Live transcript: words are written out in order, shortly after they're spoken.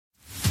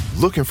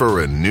Looking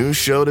for a new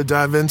show to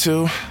dive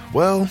into?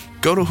 Well,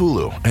 go to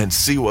Hulu and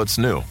see what's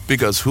new,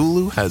 because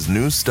Hulu has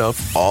new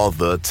stuff all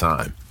the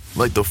time.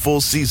 Like the full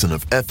season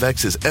of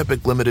FX's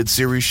epic limited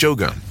series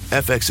Shogun,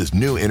 FX's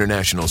new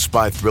international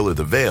spy thriller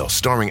The Veil,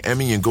 starring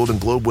Emmy and Golden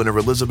Globe winner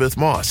Elizabeth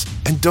Moss.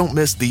 And don't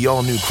miss the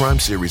all-new crime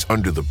series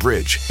Under the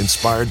Bridge,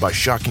 inspired by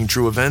shocking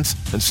true events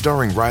and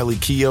starring Riley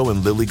Keough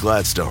and Lily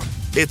Gladstone.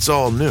 It's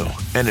all new,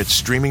 and it's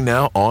streaming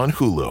now on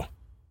Hulu.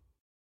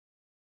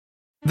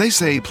 They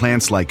say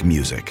plants like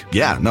music.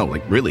 Yeah, no,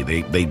 like really,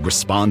 they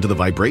respond to the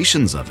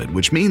vibrations of it,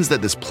 which means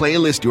that this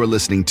playlist you're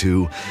listening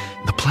to,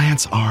 the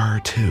plants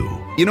are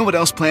too. You know what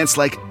else plants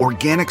like?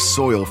 Organic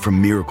soil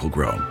from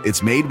Miracle-Gro.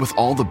 It's made with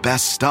all the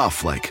best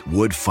stuff like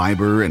wood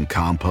fiber and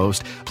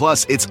compost.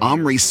 Plus, it's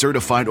OMRI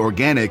certified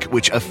organic,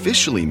 which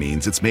officially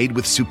means it's made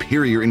with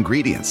superior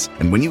ingredients.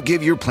 And when you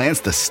give your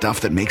plants the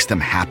stuff that makes them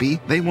happy,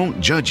 they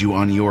won't judge you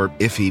on your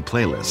iffy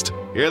playlist.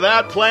 Hear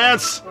that,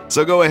 plants?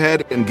 So go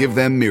ahead and give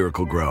them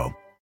Miracle-Gro.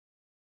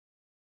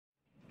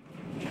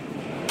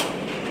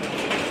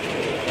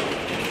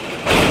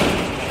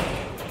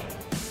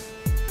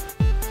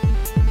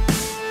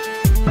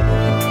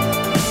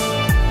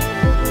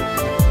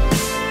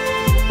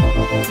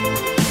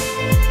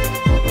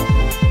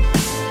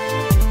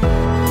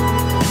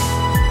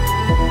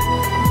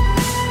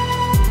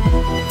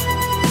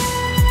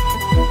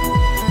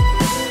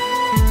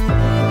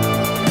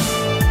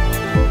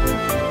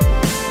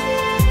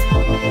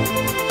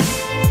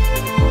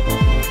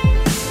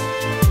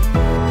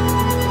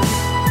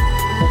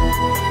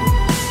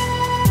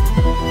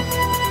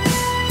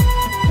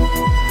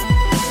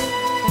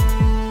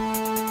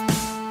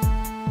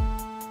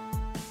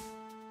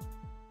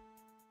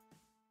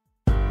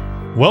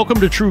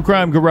 Welcome to True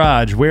Crime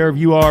Garage. Wherever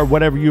you are,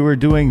 whatever you are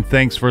doing,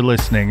 thanks for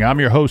listening.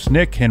 I'm your host,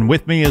 Nick, and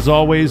with me, as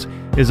always,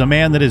 is a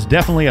man that is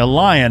definitely a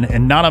lion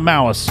and not a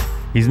mouse.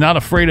 He's not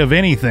afraid of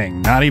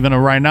anything, not even a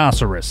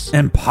rhinoceros.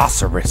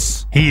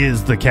 Impossiris. He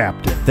is the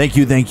captain. Thank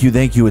you.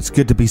 It's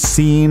good to be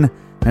seen,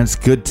 and it's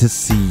good to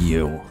see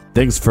you.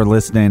 Thanks for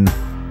listening,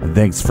 and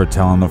thanks for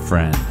telling a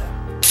friend.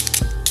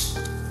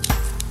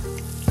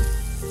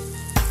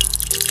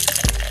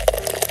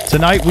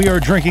 Tonight we are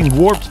drinking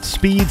Warped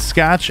Speed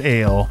Scotch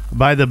Ale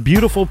by the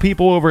beautiful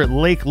people over at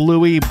Lake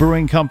Louie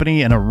Brewing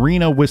Company in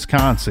Arena,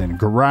 Wisconsin.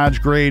 Garage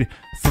grade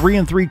 3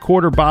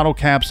 3/4 bottle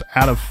caps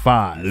out of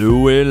 5.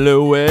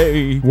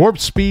 Louie.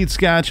 Warped Speed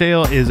Scotch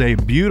Ale is a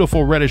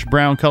beautiful reddish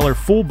brown color,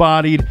 full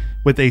bodied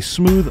with a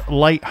smooth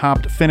light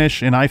hopped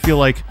finish, and I feel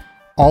like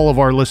all of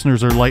our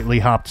listeners are lightly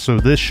hopped, so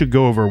this should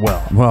go over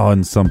well. Well,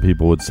 and some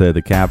people would say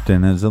the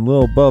captain is a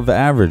little above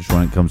average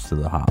when it comes to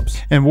the hops.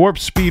 And Warp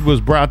Speed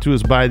was brought to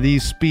us by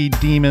these speed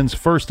demons.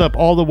 First up,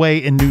 all the way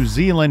in New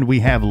Zealand, we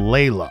have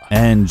Layla.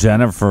 And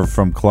Jennifer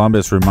from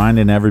Columbus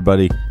reminding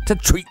everybody to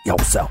treat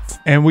yourself.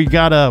 And we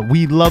got a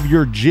We Love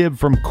Your Jib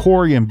from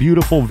Corey in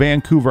beautiful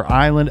Vancouver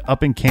Island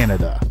up in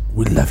Canada.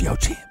 We love your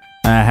jib.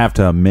 I have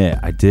to admit,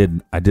 I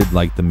did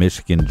like the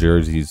Michigan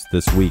jerseys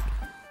this week.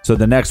 So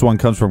the next one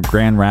comes from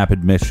Grand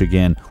Rapids,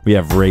 Michigan. We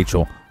have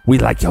Rachel. We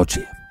like your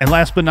jib. And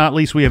last but not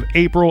least, we have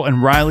April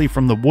and Riley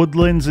from the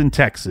Woodlands in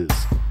Texas.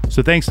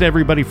 So thanks to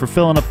everybody for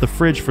filling up the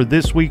fridge for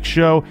this week's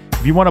show.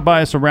 If you want to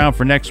buy us around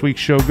for next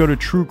week's show, go to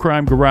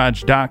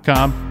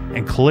truecrimegarage.com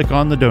and click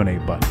on the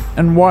donate button.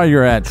 And while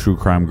you're at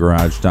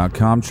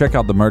truecrimegarage.com, check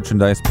out the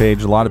merchandise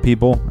page. A lot of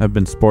people have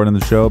been supporting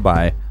the show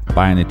by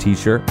buying a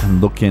t-shirt and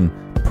looking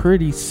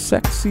pretty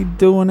sexy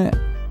doing it,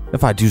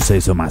 if I do say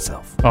so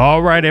myself.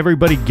 All right,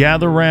 everybody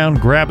gather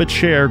around, grab a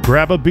chair,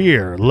 grab a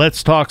beer.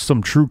 Let's talk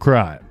some true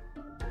crime.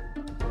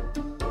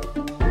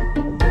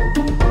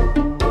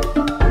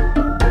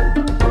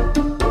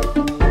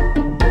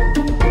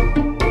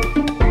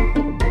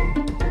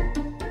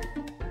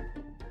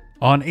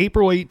 On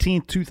April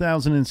 18,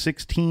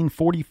 2016,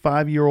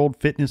 45-year-old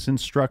fitness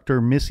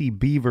instructor Missy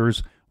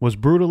Beavers was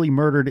brutally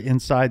murdered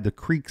inside the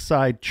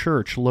Creekside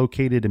Church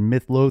located in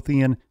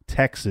Midlothian,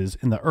 Texas,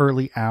 in the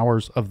early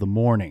hours of the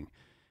morning.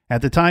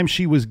 At the time,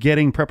 she was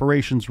getting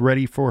preparations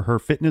ready for her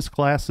fitness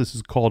class. This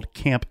is called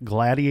Camp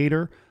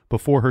Gladiator,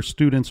 before her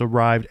students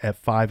arrived at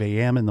 5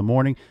 a.m. in the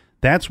morning.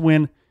 That's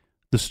when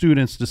the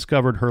students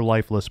discovered her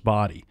lifeless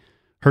body.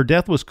 Her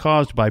death was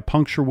caused by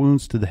puncture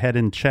wounds to the head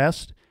and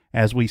chest.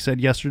 As we said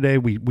yesterday,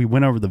 we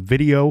went over the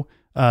video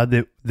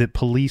that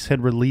police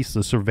had released,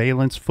 the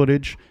surveillance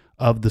footage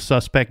of the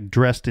suspect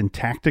dressed in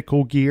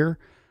tactical gear.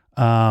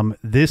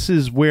 This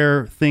is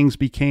where things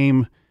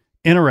became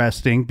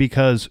interesting,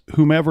 because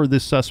whomever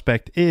this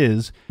suspect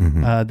is,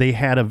 they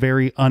had a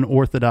very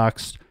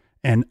unorthodox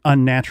and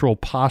unnatural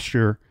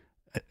posture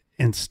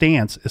and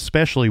stance,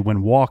 especially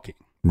when walking.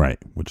 Right,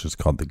 which is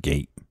called the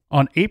gait.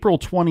 On April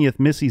 20th,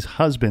 Missy's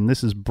husband,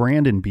 this is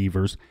Brandon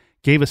Beavers,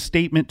 gave a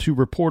statement to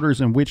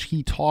reporters in which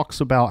he talks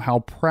about how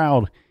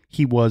proud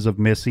he was of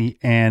Missy,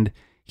 and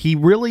he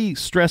really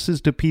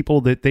stresses to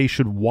people that they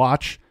should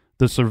watch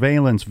the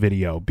surveillance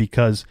video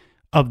because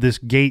of this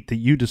gait that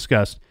you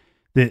discussed,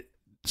 that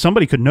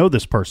somebody could know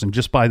this person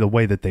just by the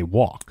way that they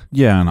walk.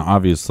 Yeah, and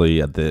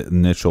obviously at the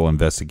initial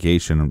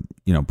investigation,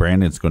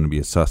 Brandon's going to be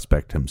a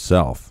suspect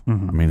himself. I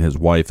mean, his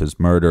wife is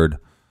murdered.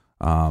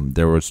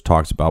 There was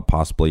talks about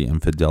possibly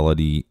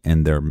infidelity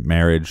in their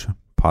marriage,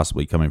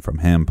 possibly coming from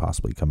him,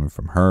 possibly coming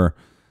from her.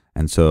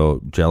 And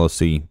so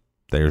jealousy,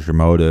 there's your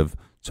motive.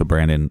 So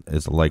Brandon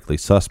is a likely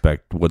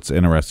suspect. What's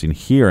interesting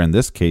here in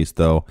this case,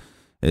 though,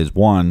 is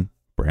one,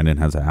 Brandon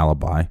has an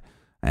alibi,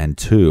 and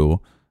two,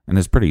 and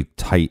it's pretty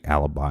tight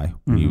alibi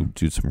when you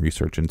do some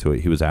research into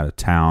it. He was out of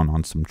town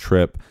on some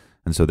trip,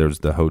 and so there's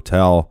the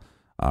hotel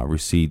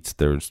receipts,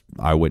 there's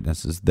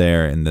eyewitnesses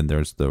there, and then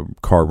there's the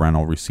car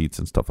rental receipts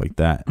and stuff like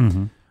that.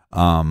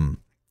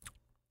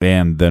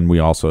 And then we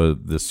also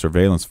the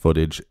surveillance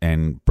footage,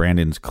 and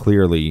Brandon's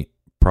clearly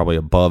probably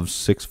above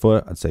 6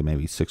 foot. I'd say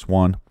maybe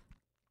 6'1",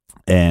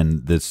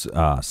 and this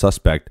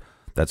suspect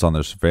that's on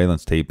the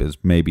surveillance tape is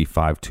maybe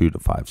 5'2" to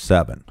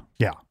 5'7".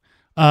 Yeah.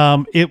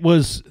 It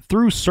was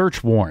through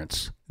search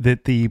warrants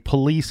that the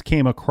police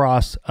came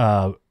across,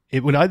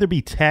 it would either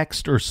be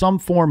text or some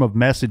form of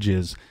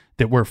messages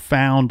that were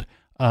found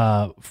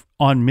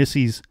on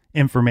Missy's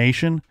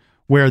information,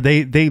 where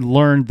they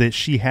learned that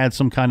she had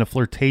some kind of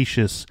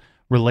flirtatious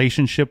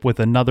relationship with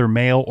another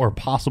male or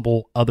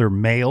possible other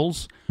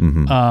males.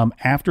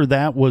 After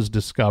that was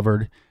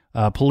discovered,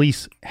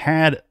 police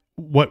had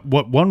what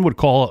one would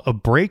call a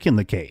break in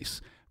the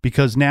case,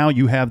 because now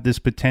you have this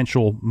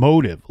potential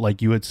motive,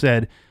 like you had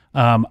said.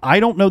 I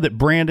don't know that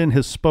Brandon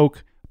has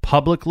spoke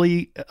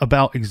publicly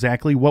about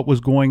exactly what was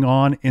going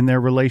on in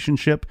their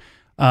relationship,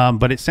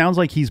 but it sounds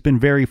like he's been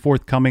very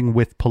forthcoming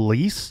with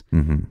police.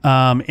 And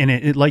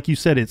it, like you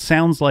said, it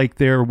sounds like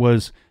there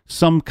was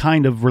some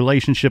kind of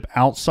relationship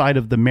outside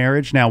of the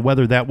marriage. Now,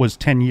 whether that was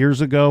 10 years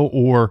ago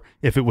or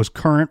if it was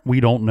current, we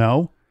don't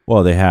know.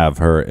 Well, they have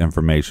her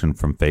information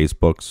from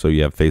Facebook, so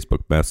you have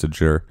Facebook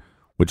Messenger,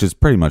 which is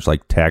pretty much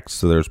like text,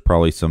 so there's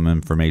probably some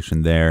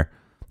information there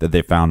that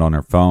they found on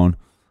her phone.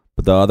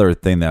 But the other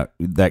thing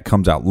that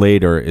comes out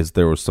later is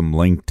there was some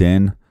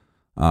LinkedIn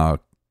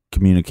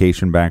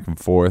communication back and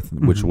forth,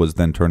 which was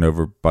then turned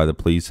over by the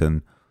police,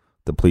 and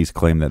the police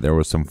claimed that there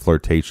was some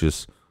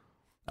flirtatious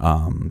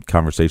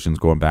conversations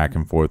going back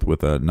and forth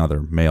with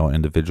another male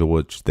individual,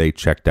 which they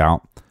checked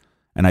out.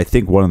 And I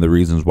think one of the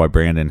reasons why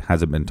Brandon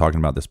hasn't been talking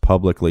about this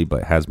publicly,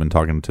 but has been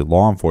talking to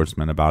law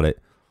enforcement about it,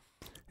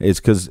 is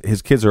because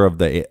his kids are of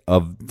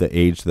the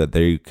age that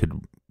they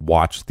could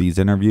watch these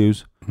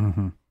interviews.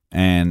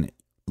 And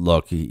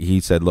look, he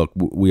said, look,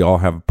 we all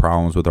have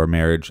problems with our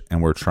marriage,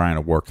 and we're trying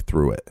to work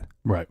through it.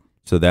 Right.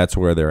 So that's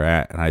where they're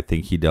at. And I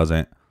think he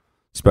doesn't,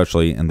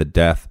 especially in the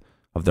death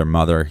of their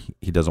mother,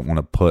 he doesn't want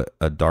to put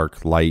a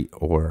dark light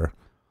or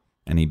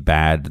any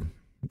bad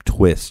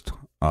twist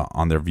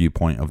on their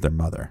viewpoint of their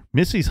mother.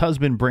 Missy's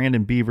husband,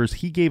 Brandon Beavers,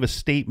 he gave a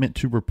statement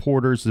to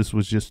reporters. This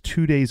was just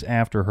 2 days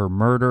after her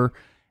murder.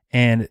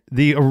 And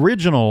the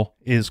original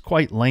is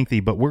quite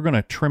lengthy, but we're going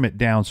to trim it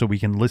down so we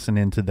can listen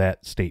into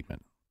that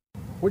statement.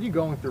 What are you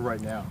going through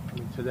right now? I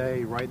mean,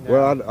 today, right now?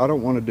 Well, I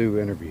don't want to do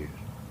interviews,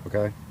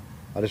 okay?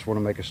 I just want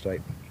to make a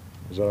statement.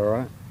 Is that all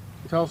right?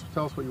 Tell us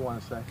what you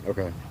want to say.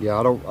 Okay. Yeah,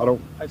 I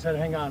don't. I said,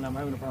 hang on, I'm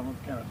having a problem with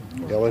the camera.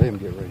 Yeah, let him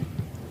get ready.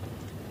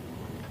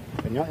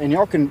 And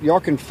y'all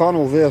can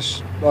funnel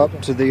this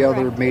up to the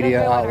other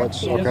media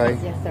outlets, okay?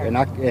 Yes, sir. And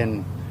I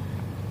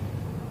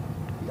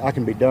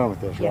can be done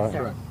with this, Yes,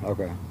 right? sir.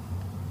 Okay.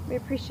 We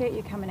appreciate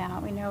you coming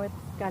out. We know it's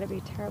got to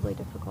be terribly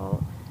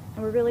difficult.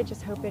 And we're really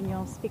just hoping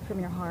you'll speak from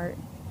your heart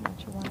about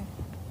your wife.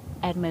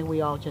 And may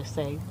we all just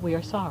say, we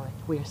are sorry.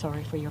 We are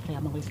sorry for your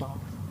family's loss.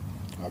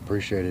 I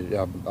appreciate it.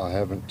 I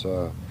haven't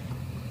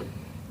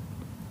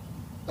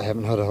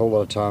had a whole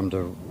lot of time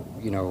to,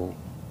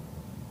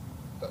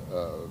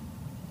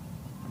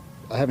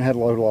 I haven't had a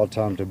lot of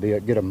time to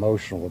get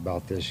emotional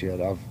about this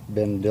yet. I've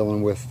been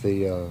dealing with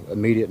the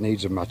immediate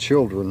needs of my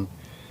children.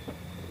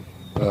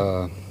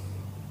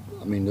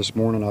 This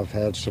morning I've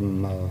had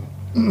some.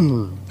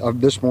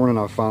 This morning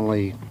I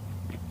finally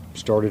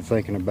started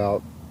thinking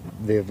about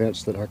the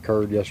events that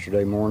occurred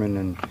yesterday morning,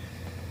 and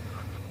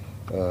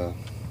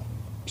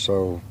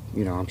so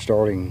I'm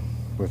starting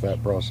with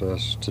that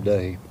process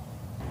today.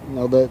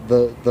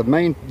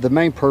 The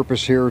main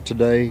purpose here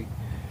today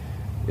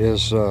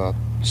is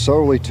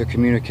solely to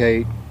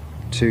communicate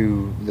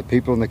to the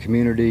people in the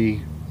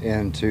community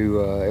and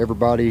to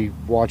everybody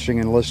watching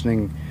and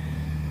listening.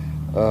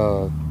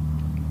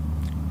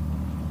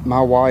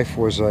 My wife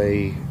was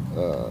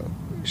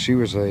she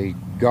was a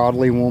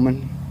godly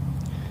woman,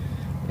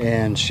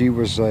 and she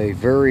was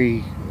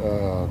very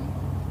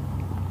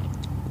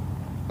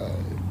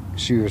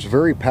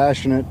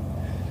passionate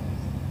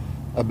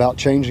about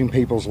changing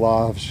people's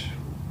lives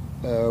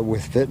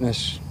with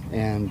fitness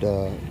and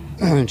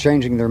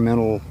changing their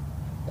mental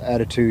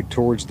attitude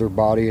towards their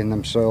body and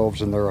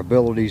themselves and their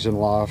abilities in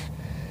life.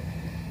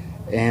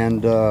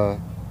 And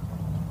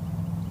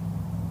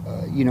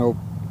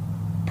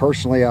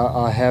personally,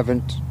 I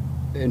haven't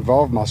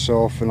involved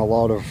myself in a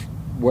lot of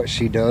what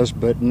she does,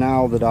 but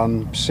now that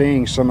I'm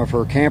seeing some of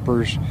her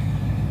campers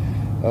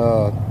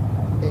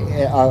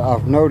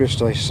I've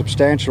noticed a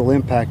substantial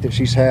impact that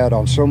she's had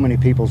on so many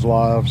people's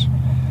lives,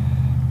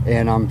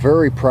 and I'm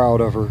very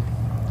proud of her.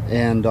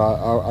 And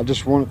I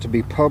just want it to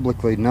be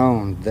publicly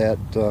known that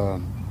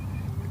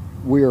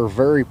we are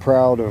very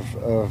proud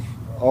of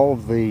all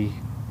of the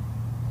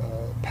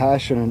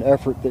passion and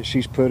effort that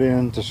she's put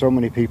into so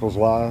many people's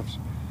lives.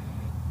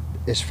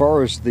 As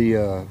far as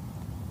the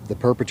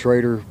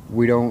perpetrator,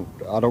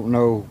 I don't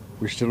know,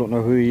 we still don't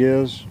know who he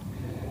is,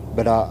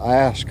 but I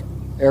ask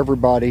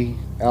everybody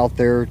out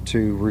there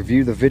to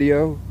review the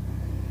video.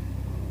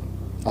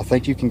 I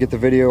think you can get the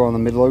video on the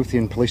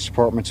Midlothian Police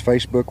Department's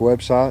Facebook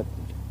website.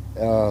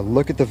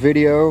 Look at the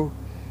video.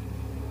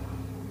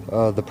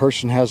 The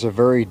person has a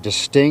very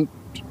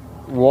distinct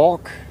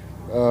walk.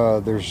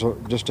 There's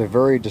just a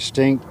very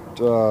distinct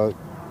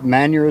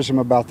mannerism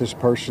about this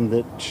person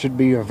that should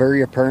be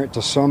very apparent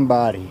to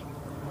somebody.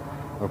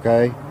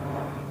 Okay?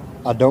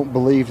 I don't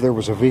believe there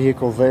was a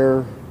vehicle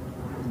there.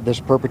 This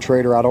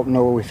perpetrator, I don't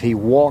know if he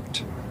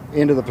walked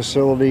into the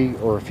facility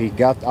or if he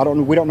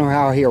we don't know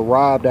how he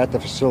arrived at the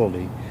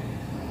facility.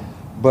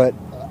 But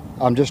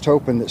I'm just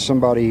hoping that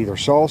somebody either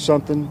saw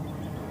something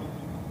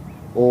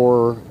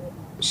or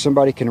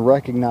somebody can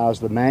recognize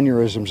the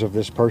mannerisms of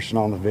this person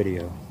on the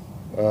video.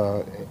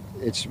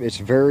 It's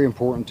very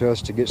important to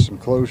us to get some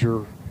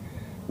closure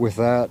with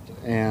that,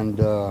 and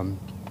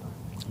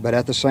but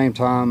at the same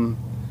time,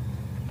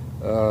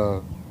 I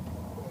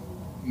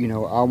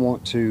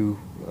want to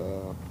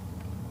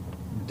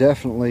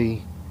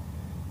definitely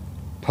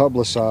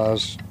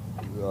publicize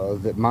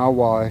that my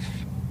wife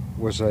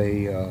was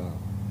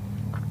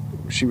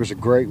she was a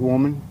great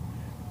woman,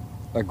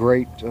 a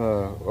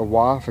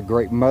wife, a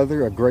great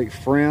mother, a great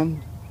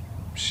friend.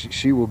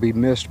 She will be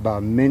missed by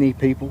many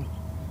people,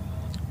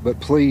 but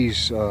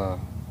please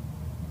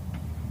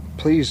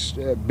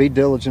be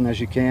diligent as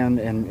you can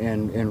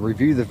and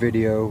review the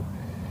video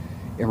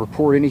and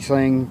report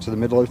anything to the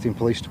Midlothian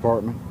Police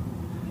Department.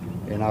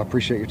 And I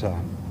appreciate your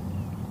time.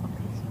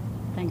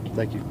 Thank you.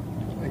 Thank you.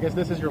 I guess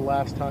this is your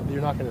last time.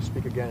 You're not going to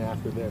speak again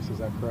after this. Is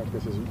that correct?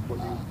 This is what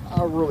you.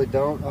 I really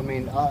don't. I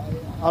mean,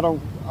 I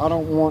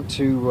don't want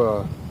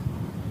to.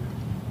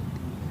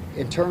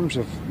 In terms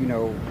of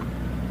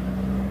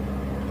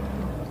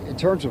in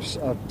terms of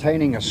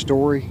obtaining a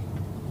story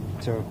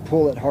to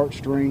pull at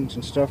heartstrings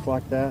and stuff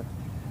like that,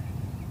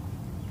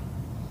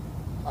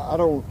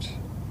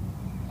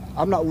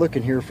 I'm not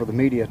looking here for the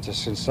media to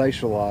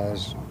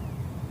sensationalize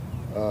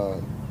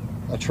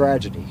a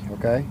tragedy.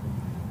 Okay.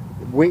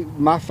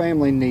 My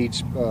family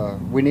needs,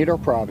 we need our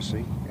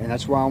privacy, and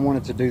that's why I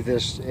wanted to do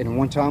this in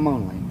one time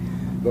only.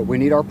 But we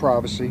need our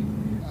privacy.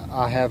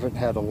 I haven't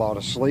had a lot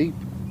of sleep.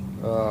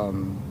 I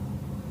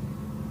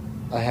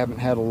haven't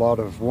had a lot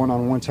of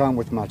one-on-one time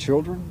with my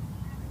children.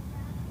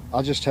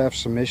 I just have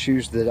some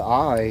issues that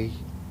I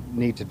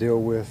need to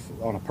deal with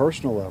on a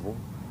personal level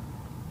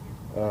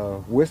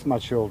with my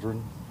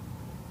children.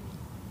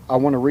 I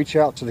want to reach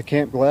out to the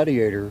Camp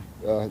Gladiator,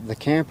 the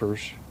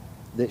campers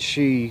that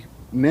she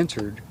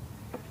mentored,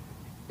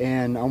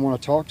 and I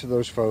want to talk to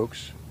those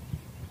folks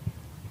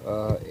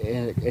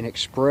and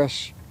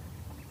express,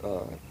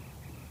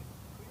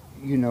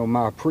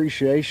 my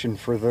appreciation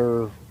for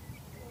their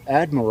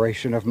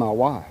admiration of my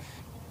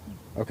wife.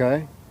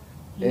 Okay?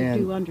 You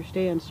do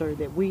understand, sir,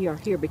 that we are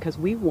here because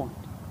we want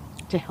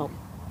to help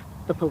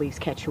the police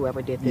catch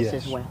whoever did this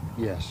as well.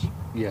 Yes.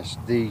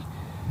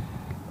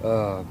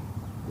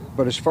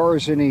 But as far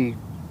as any,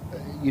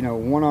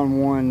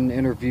 one-on-one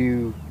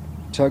interview,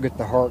 tug at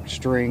the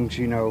heartstrings,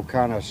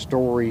 kind of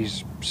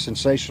stories,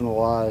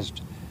 sensationalized,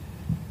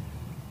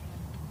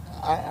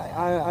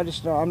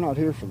 I'm not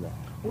here for that.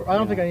 I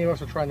don't think any of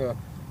us are trying to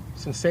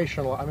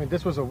sensational. I mean,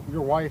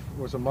 your wife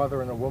was a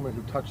mother and a woman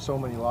who touched so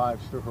many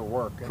lives through her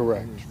work.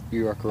 Correct.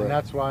 You are correct. And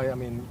that's why,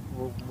 we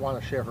want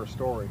to share her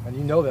story. And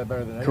you know that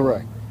better than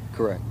anyone.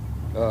 Correct.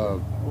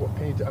 You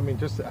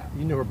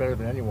knew her better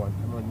than anyone.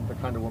 The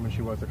kind of woman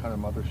she was, the kind of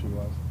mother she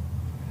was.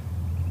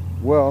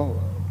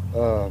 Well,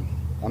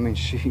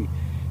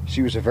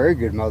 she was a very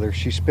good mother.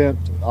 She spent,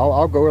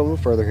 I'll go a little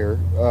further here.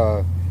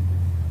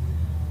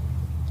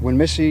 When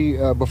Missy,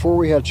 before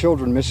we had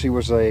children, Missy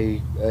was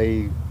a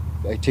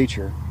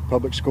teacher,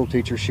 public school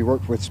teacher. She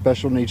worked with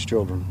special needs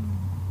children.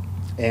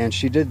 And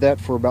she did that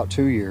for about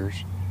 2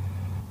 years.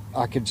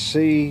 I could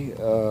see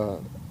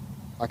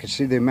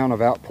the amount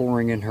of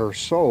outpouring in her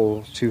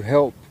soul to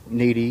help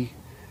needy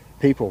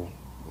people,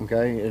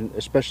 okay? And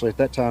especially at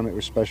that time, it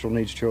was special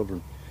needs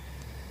children.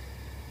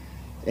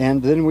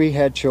 And then we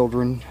had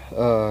children.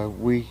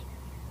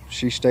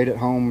 She stayed at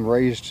home,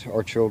 raised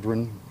our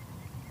children.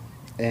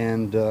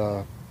 And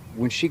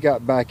when she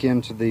got back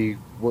into the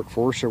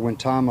workforce, or when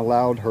time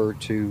allowed her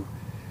to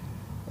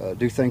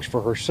do things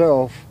for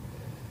herself,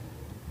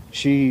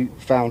 she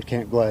found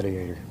Camp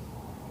Gladiator.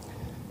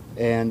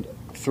 And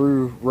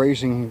through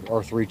raising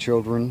our 3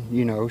 children,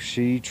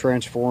 she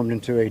transformed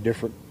into a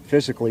different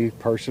physically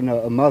person,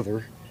 a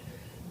mother.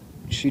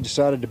 She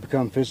decided to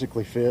become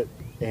physically fit,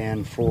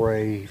 and for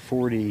a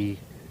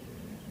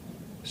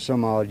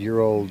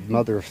 40-some-odd-year-old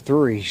mother of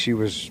 3, she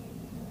was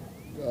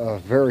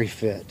very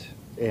fit.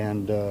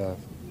 and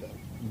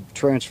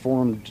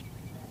transformed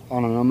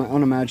on an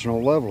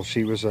unimaginable level.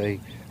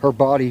 Her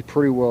body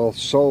pretty well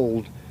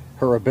sold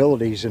her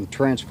abilities in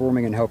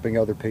transforming and helping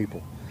other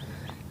people.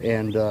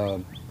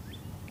 And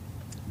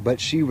but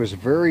she was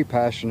very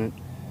passionate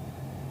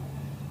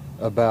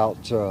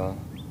about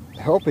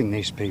helping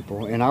these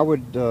people, and I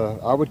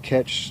would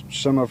catch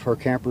some of her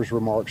campers'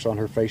 remarks on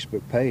her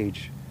Facebook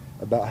page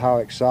about how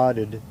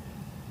excited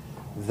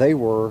they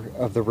were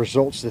of the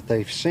results that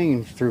they've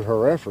seen through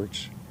her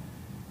efforts,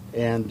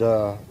 and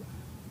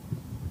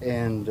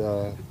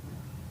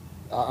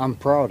I'm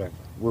proud of her.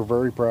 We're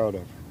very proud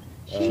of her.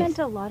 She meant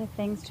a lot of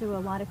things to a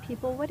lot of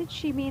people. What did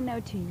she mean,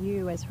 though, to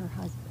you as her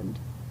husband?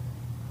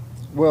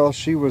 Well,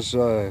 she was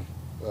a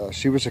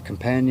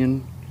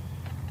companion.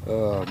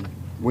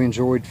 We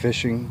enjoyed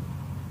fishing.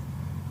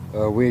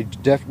 We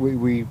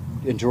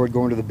enjoyed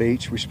going to the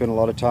beach. We spent a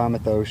lot of time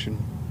at the ocean.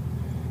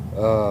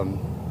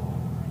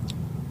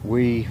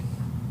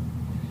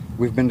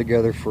 We've been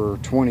together for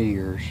 20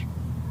 years,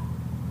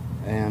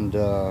 and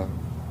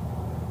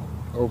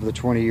over the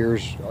 20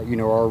 years,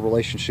 our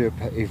relationship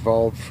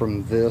evolved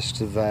from this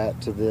to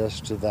that to this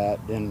to that,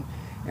 and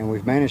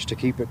we've managed to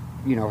keep it,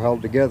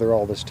 held together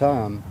all this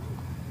time.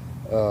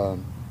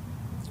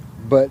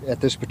 But at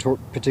this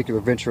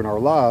particular venture in our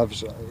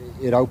lives,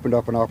 it opened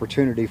up an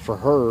opportunity for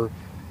her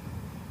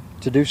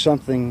to do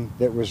something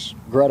that was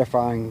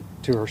gratifying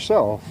to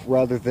herself,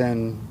 rather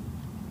than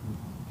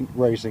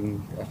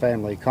raising a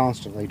family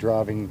constantly,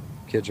 driving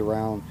kids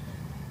around.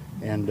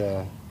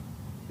 And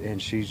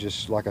she's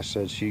just, like I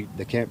said,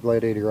 the Camp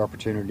Gladiator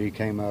opportunity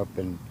came up,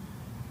 and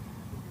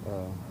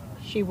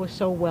she was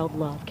so well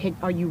loved.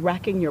 Are you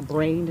racking your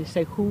brain to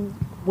say who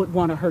would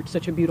want to hurt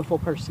such a beautiful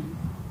person?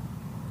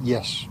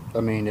 Yes.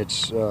 I mean,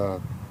 it's,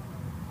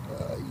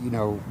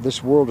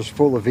 this world is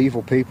full of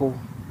evil people.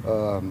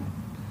 I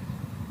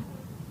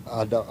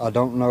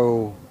don't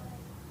know,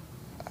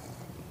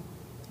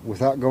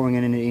 without going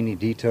into any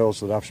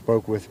details that I've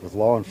spoke with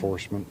law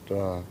enforcement,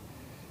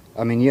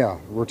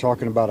 we're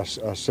talking about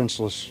a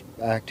senseless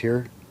act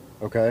here,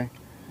 okay?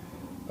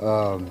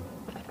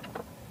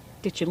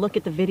 Did you look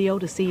at the video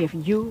to see if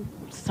you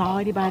saw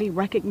anybody,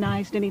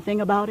 recognized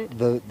anything about it?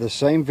 The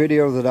same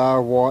video that I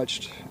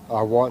watched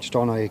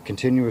on a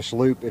continuous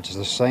loop. It's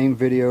the same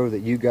video that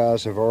you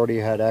guys have already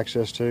had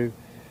access to.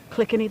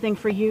 Click anything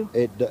for you?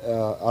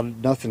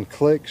 Nothing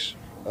clicks.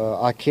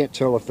 I can't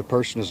tell if the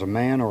person is a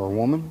man or a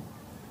woman.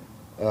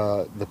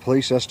 The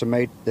police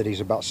estimate that he's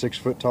about 6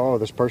 foot tall.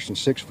 This person's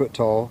 6 foot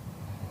tall.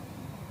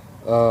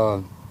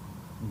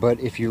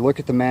 But if you look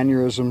at the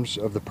mannerisms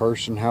of the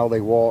person, how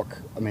they walk,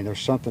 there's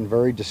something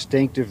very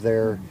distinctive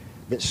there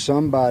that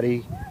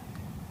somebody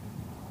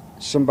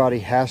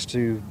has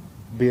to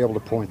be able to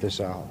point this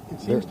out. It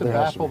seems to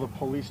baffle the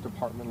police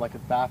department, like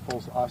it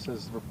baffles us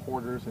as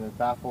reporters, and it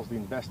baffles the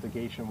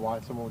investigation why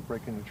someone would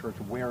break into church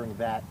wearing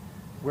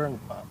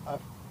a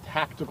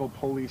tactical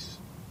police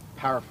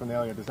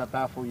paraphernalia. Does that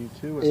baffle you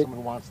too, as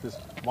someone who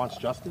wants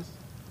justice?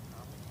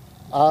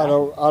 I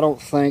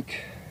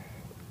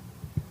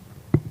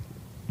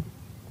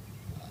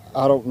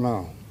don't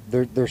know.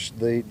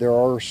 There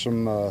are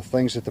some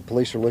things that the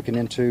police are looking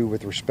into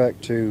with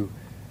respect to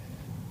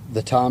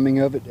the timing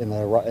of it, and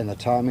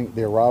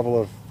the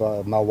arrival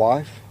of my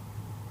wife.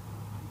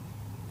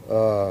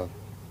 The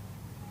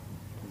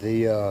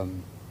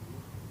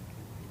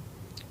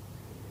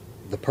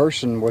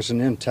person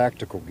wasn't in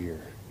tactical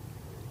gear.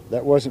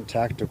 That wasn't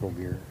tactical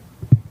gear.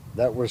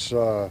 That was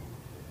a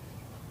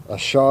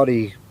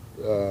shoddy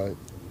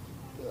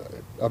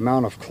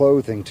amount of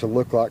clothing to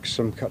look like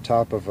some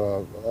type of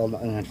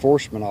an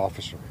enforcement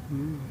officer.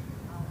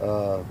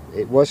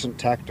 It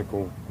wasn't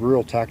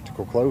real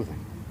tactical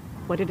clothing.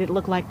 What did it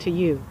look like to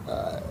you?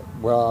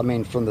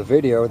 From the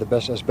video,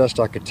 as best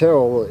I could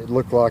tell, it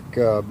looked like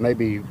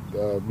maybe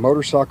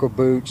motorcycle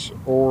boots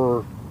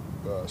or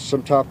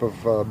some type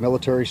of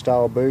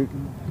military-style boot.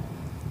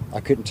 I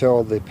couldn't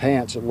tell the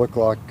pants. It looked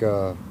like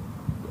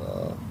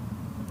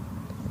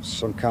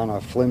some kind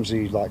of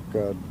flimsy, like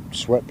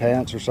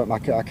sweatpants or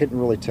something. I couldn't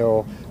really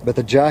tell. But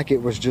the jacket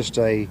was just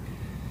a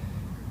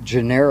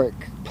generic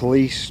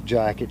police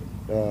jacket,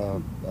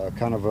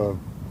 kind of a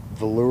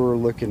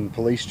velour-looking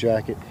police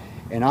jacket.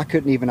 And I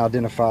couldn't even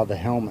identify the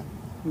helmet.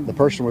 The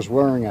person was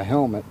wearing a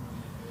helmet,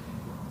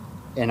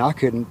 and I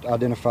couldn't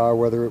identify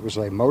whether it was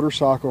a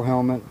motorcycle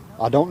helmet.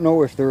 I don't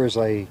know if there is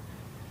a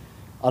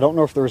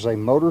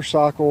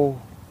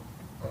motorcycle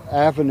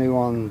avenue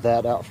on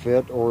that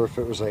outfit, or if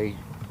it was a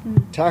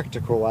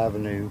tactical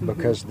avenue,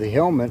 because the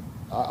helmet,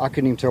 I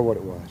couldn't even tell what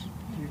it was.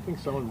 Do you think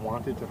someone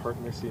wanted to hurt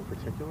Missy in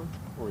particular,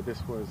 or this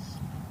was...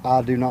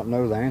 I do not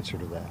know the answer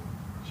to that.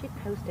 She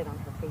posted on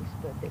her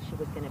Facebook that she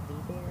was going to be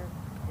there.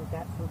 Is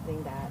that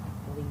something that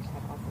police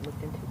have also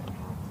looked into,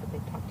 perhaps, that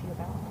they've talked to you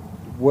about?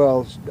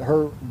 Well,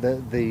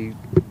 the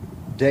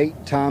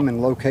date, time,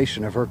 and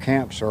location of her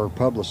camps are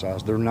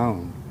publicized. They're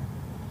known.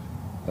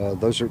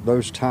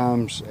 Those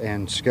times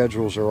and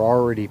schedules are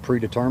already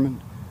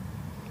predetermined.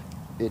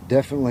 It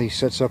definitely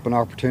sets up an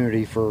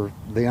opportunity for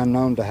the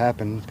unknown to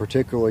happen,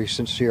 particularly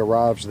since she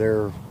arrives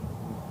there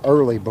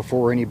early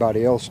before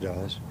anybody else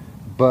does.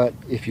 But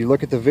if you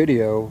look at the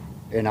video,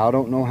 and I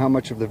don't know how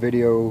much of the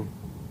video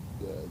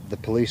the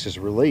police has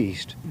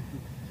released,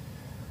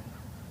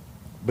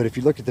 but if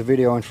you look at the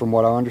video, and from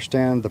what I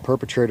understand, the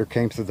perpetrator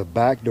came through the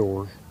back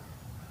door,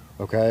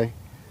 okay,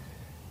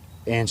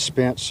 and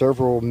spent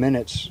several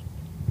minutes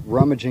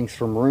rummaging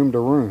from room to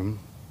room.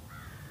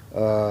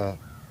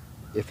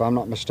 If I'm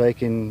not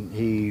mistaken,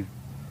 he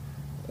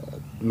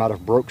might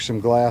have broke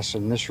some glass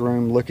in this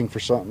room looking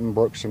for something,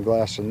 broke some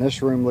glass in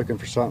this room looking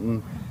for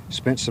something,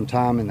 spent some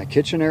time in the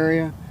kitchen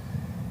area.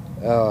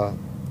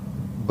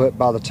 But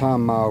by the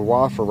time my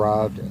wife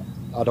arrived,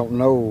 I don't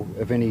know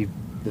of the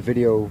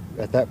video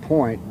at that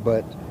point,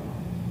 but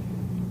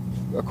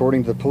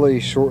according to the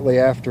police, shortly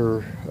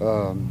after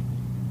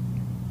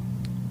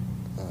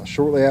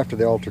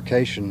the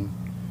altercation,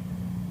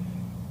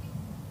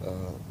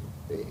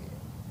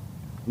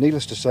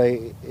 needless to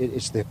say,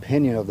 it's the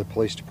opinion of the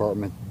police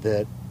department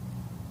that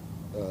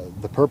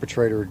the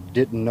perpetrator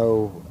didn't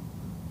know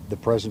the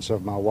presence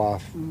of my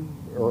wife,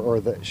 or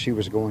that she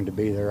was going to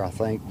be there. I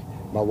think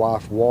my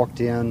wife walked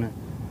in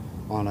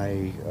on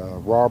a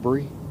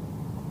robbery.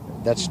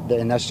 That's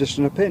just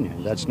an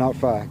opinion. That's not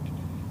fact.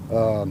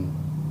 So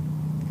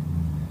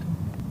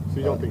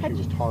you don't think she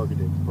was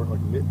targeted, or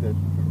that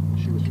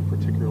she was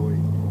particularly?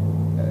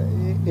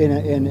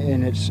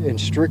 In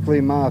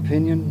strictly my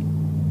opinion,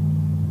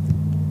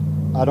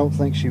 I don't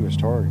think she was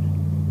targeted.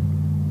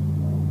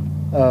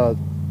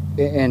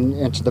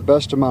 And to the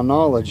best of my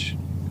knowledge,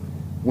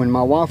 when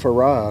my wife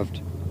arrived,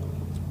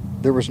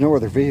 there was no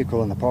other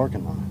vehicle in the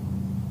parking lot,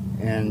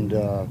 and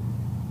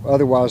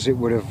otherwise it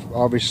would have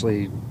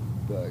obviously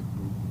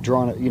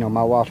drawn it.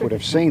 My wife would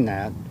have seen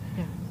that.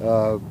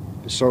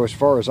 So as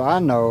far as I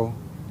know,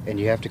 and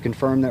you have to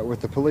confirm that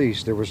with the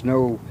police, there was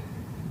no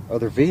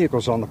other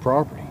vehicles on the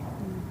property.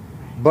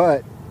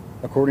 But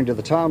according to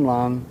the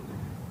timeline,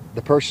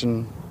 the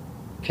person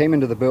came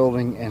into the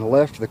building and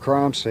left the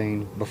crime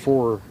scene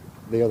before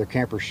the other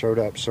campers showed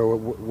up. So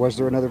was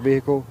there another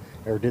vehicle,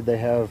 or did they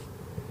have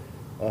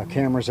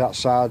cameras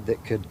outside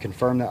that could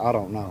confirm that? I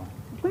don't know.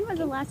 When was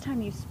the last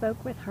time you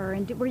spoke with her?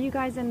 And were you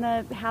guys in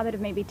the habit of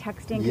maybe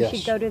texting? Because Yes.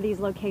 she'd go to these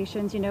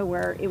locations,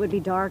 where it would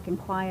be dark and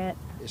quiet.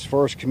 As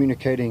far as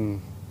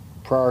communicating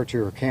prior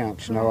to her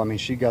camps, no. I mean,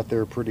 she got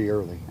there pretty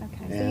early.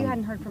 Okay, so you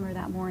hadn't heard from her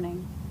that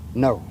morning?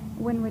 No.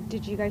 When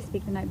did you guys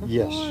speak the night before?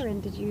 Yes.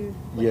 And what did you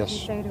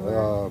say to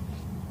her?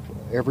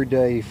 Every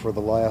day for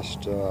the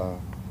last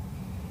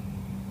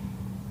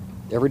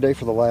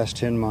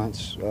 10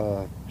 months,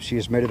 she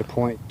has made it a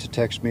point to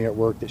text me at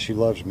work that she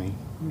loves me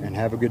and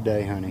have a good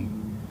day, honey.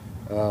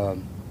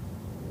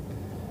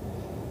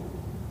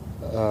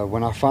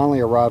 When I finally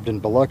arrived in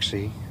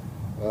Biloxi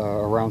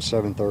around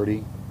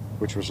 7:30,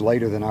 which was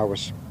later than I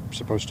was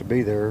supposed to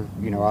be there,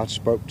 I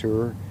spoke to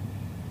her,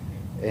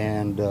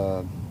 and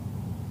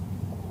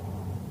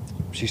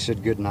she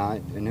said good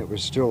night, and it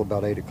was still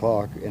about 8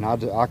 o'clock, and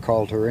I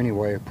called her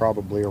anyway,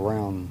 probably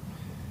around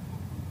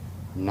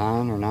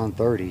 9 or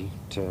 9:30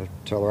 to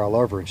tell her I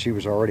love her, and she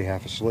was already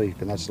half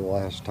asleep, and that's the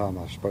last time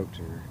I spoke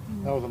to her.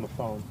 That was on the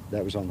phone.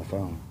 That was on the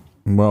phone.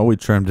 Well, we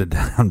trimmed it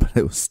down, but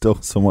it was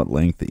still somewhat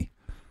lengthy.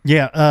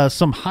 Yeah,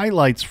 some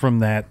highlights from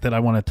that I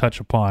want to touch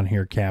upon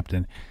here,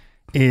 Captain,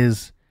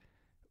 is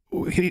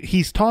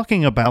he's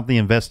talking about the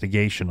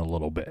investigation a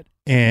little bit,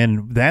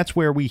 and that's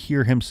where we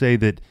hear him say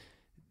that,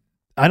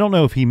 I don't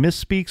know if he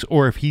misspeaks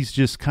or if he's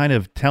just kind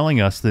of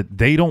telling us that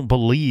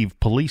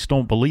police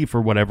don't believe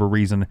for whatever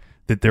reason,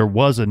 that there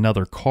was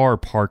another car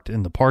parked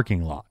in the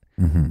parking lot.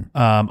 Mm-hmm.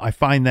 I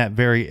find that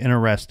very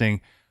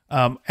interesting.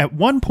 At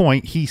one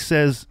point, he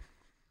says,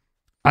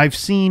 I've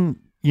seen,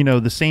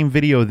 the same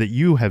video that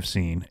you have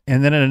seen.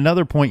 And then at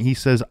another point, he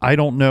says, I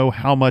don't know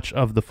how much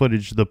of the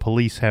footage the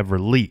police have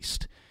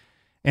released.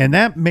 And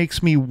that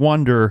makes me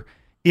wonder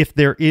if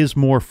there is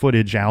more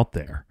footage out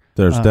there.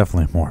 There's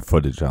definitely more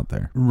footage out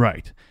there.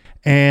 Right.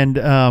 And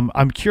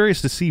I'm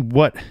curious to see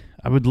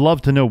I would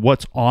love to know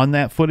what's on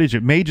that footage.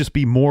 It may just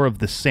be more of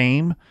the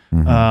same,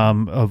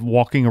 of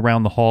walking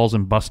around the halls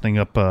and busting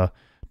up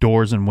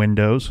doors and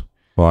windows.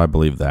 Well, I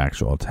believe the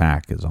actual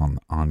attack is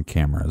on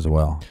camera as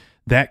well.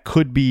 That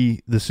could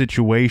be the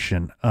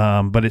situation,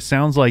 but it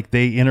sounds like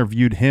they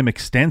interviewed him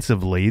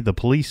extensively, the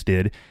police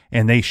did,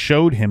 and they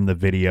showed him the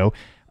video.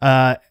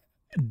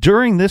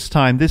 During this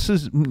time,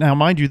 now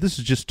mind you, this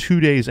is just 2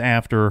 days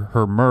after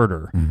her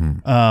murder.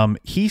 Mm-hmm.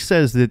 He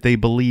says that they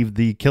believe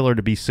the killer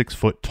to be 6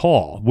 foot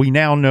tall. We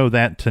now know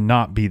that to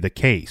not be the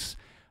case.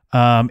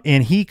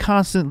 And he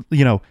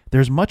constantly,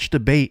 there's much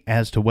debate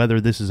as to whether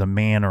this is a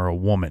man or a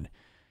woman.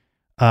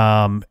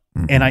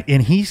 Mm-hmm.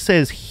 And he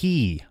says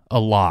he a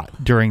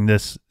lot during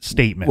this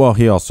statement. Well,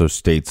 he also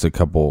states a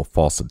couple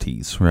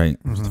falsities, right?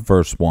 Mm-hmm. The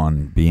first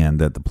one being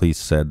that the police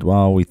said,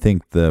 well, we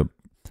think the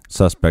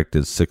suspect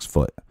is 6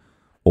 foot.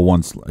 Well,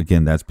 once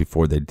again, that's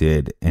before they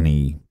did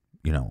any,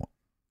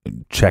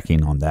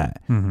 checking on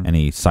that,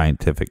 any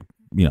scientific,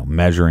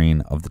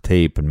 measuring of the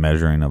tape and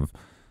measuring of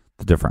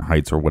the different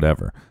heights or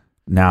whatever.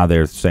 Now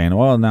they're saying,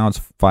 well, now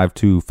it's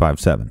 5'2",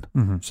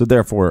 5'7". So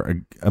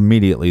therefore,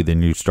 immediately,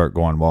 then you start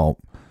going, well,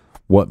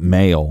 what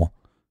male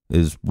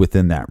is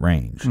within that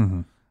range.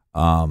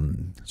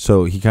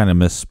 So he kind of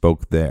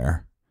misspoke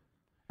there.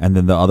 And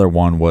then the other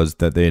one was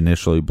that they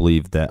initially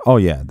believed that,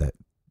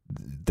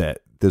 that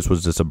this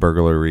was just a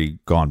burglary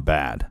gone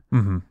bad.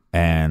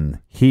 And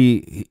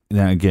he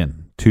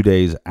again, 2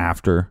 days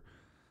after,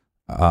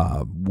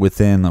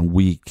 within a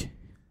week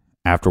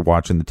after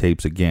watching the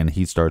tapes again,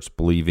 he starts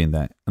believing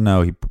that,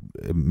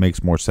 it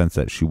makes more sense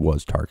that she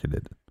was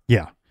targeted.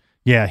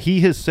 Yeah.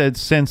 He has said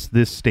since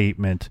this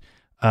statement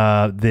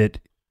that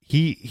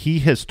he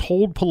has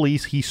told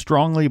police he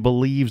strongly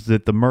believes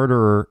that the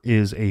murderer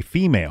is a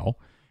female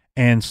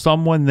and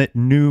someone that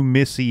knew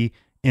Missy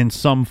in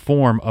some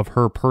form of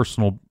her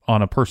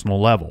on a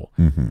personal level.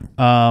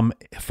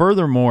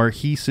 Furthermore,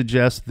 he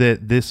suggests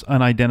that this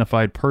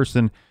unidentified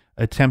person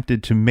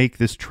attempted to make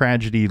this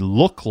tragedy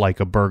look like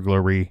a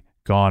burglary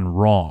gone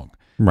wrong.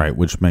 Right,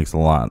 which makes a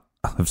lot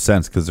of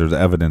sense because there's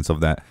evidence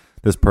of that.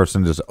 This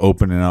person just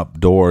opening up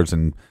doors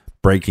and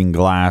breaking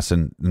glass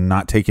and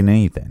not taking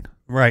anything.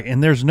 Right,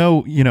 and there's no,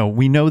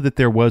 we know that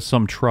there was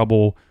some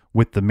trouble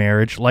with the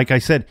marriage. Like I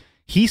said,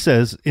 he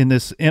says in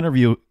this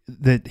interview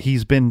that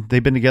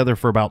they've been together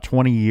for about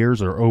 20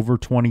 years or over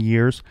 20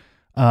 years.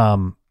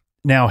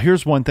 Now,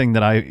 here's one thing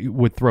that I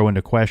would throw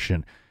into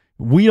question.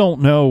 We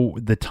don't know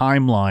the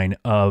timeline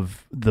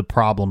of the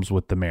problems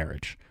with the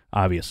marriage,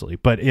 obviously.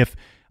 But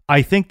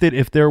I think that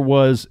if there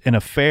was an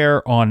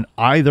affair on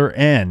either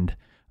end,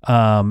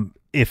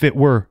 if it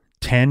were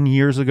 10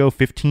 years ago,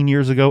 15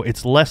 years ago,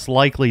 it's less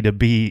likely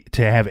to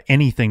have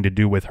anything to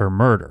do with her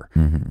murder.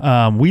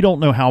 We don't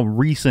know how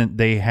recent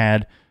they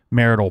had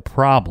marital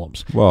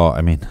problems. Well,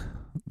 I mean,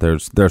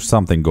 there's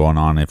something going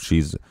on if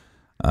she's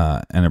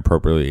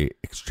inappropriately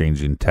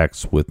exchanging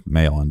texts with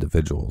male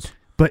individuals.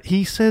 But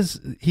he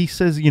says,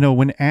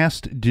 when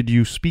asked, did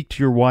you speak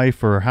to your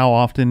wife or how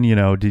often,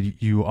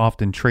 did you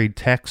often trade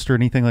text or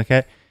anything like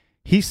that?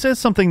 He says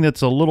something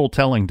that's a little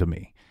telling to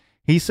me.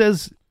 He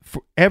says,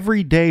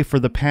 every day for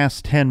the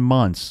past 10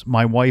 months,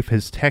 my wife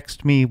has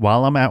texted me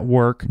while I'm at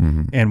work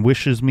and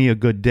wishes me a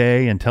good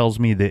day and tells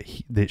me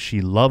that she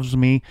loves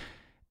me.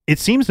 It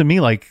seems to me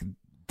like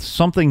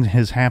something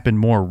has happened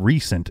more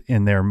recent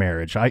in their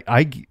marriage.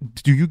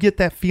 Do you get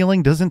that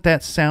feeling? Doesn't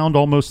that sound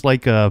almost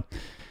like a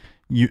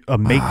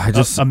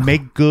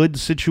make good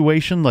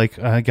situation? Like,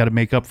 I got to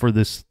make up for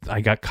this.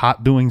 I got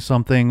caught doing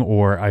something,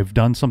 or I've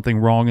done something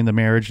wrong in the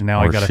marriage, and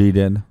now she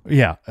did.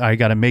 Yeah, I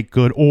got to make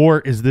good.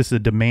 Or is this a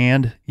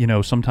demand?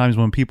 Sometimes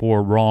when people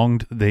are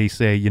wronged, they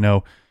say,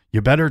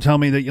 you better tell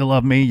me that you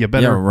love me. You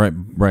better. Yeah,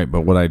 right.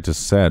 But what I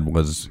just said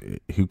was,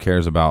 who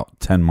cares about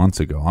 10 months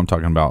ago? I'm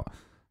talking about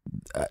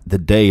the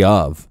day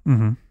of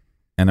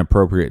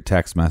inappropriate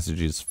text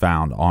messages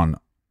found on,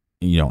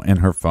 in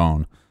her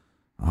phone,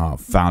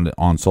 found it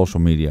on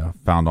social media,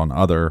 found on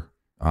other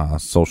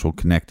social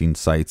connecting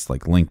sites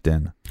like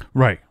LinkedIn.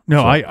 Right.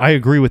 No, I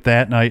agree with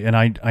that, and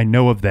I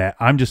know of that.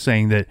 I'm just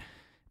saying that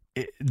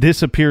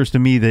this appears to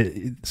me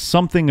that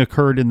something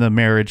occurred in the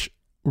marriage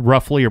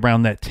roughly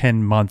around that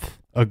 10-month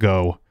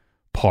ago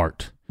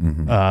part.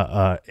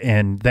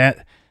 And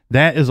that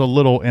is a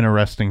little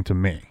interesting to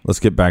me. Let's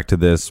get back to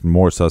this.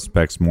 More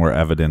suspects, more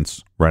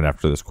evidence right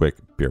after this quick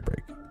beer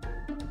break.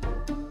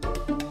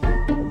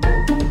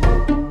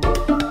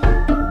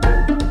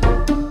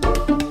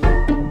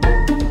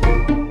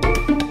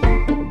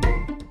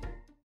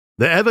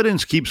 The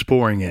evidence keeps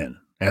pouring in.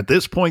 At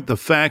this point, the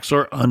facts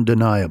are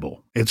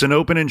undeniable. It's an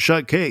open and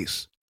shut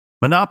case.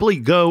 Monopoly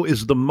Go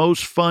is the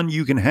most fun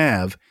you can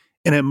have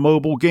in a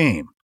mobile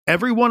game.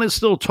 Everyone is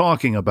still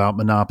talking about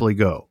Monopoly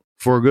Go,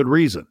 for a good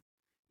reason.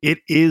 It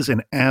is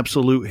an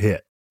absolute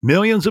hit.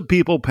 Millions of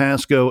people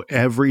pass Go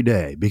every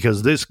day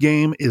because this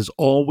game is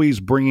always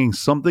bringing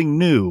something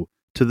new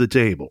to the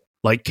table.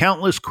 Like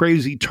countless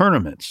crazy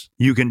tournaments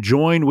you can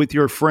join with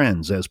your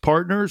friends as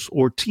partners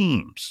or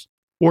teams.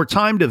 Or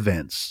timed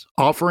events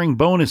offering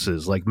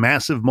bonuses like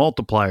massive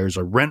multipliers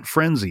or rent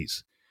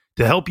frenzies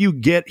to help you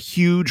get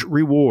huge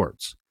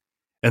rewards.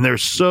 And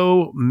there's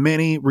so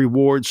many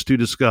rewards to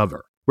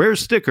discover. Rare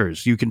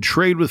stickers you can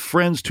trade with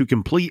friends to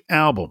complete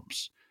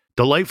albums.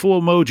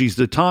 Delightful emojis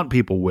to taunt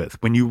people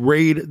with when you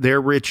raid their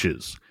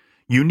riches.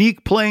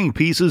 Unique playing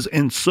pieces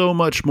and so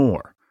much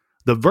more.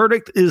 The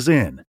verdict is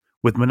in.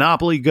 With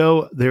Monopoly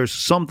Go, there's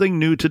something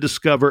new to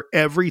discover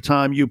every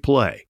time you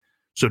play.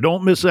 So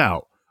don't miss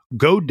out.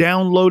 Go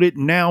download it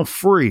now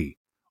free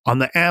on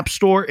the App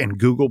Store and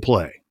Google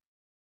Play.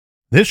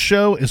 This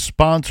show is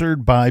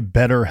sponsored by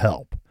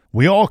BetterHelp.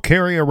 We all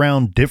carry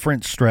around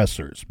different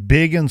stressors,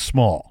 big and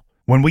small.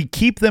 When we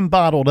keep them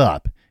bottled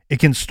up, it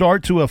can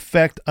start to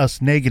affect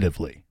us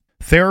negatively.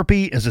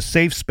 Therapy is a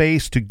safe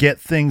space to get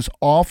things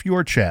off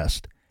your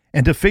chest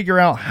and to figure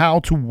out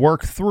how to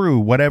work through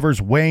whatever's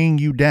weighing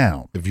you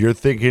down. If you're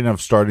thinking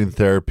of starting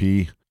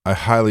therapy, I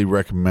highly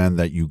recommend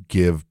that you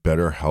give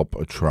BetterHelp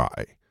a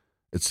try.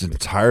 It's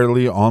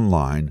entirely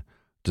online,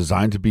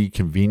 designed to be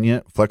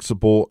convenient,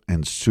 flexible,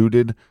 and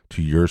suited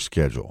to your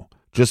schedule.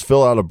 Just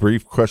fill out a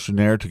brief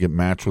questionnaire to get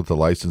matched with a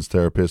licensed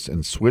therapist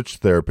and switch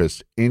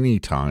therapists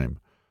anytime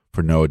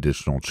for no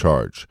additional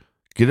charge.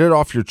 Get it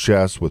off your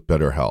chest with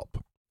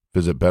BetterHelp.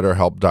 Visit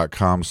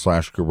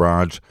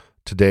BetterHelp.com/garage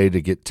today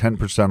to get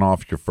 10%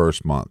 off your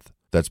first month.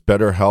 That's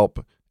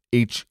BetterHelp,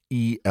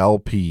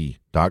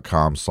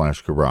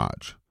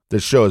 HELP.com/garage.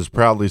 This show is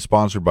proudly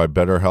sponsored by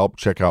BetterHelp.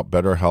 Check out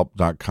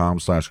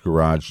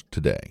BetterHelp.com/garage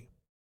today.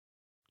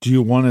 Do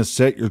you want to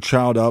set your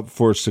child up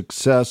for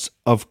success?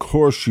 Of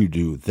course you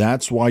do.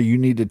 That's why you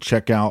need to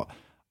check out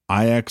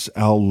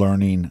IXL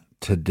Learning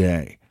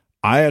today.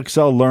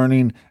 IXL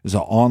Learning is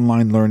an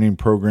online learning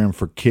program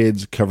for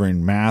kids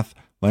covering math,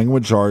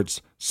 language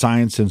arts,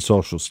 science, and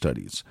social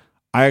studies.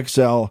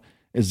 IXL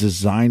is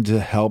designed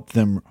to help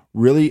them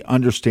really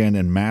understand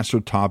and master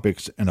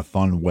topics in a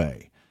fun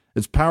way.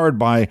 It's powered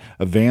by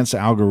advanced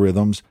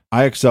algorithms.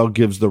 IXL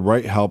gives the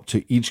right help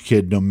to each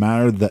kid, no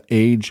matter the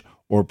age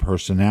or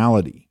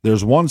personality.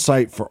 There's one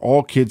site for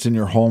all kids in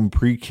your home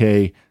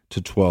pre-K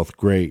to 12th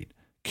grade.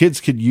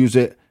 Kids could use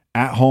it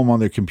at home on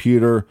their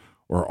computer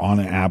or on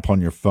an app on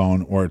your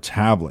phone or a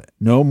tablet.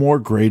 No more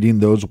grading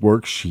those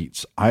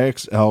worksheets.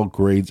 IXL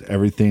grades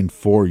everything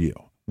for you.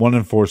 1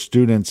 in 4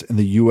 students in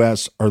the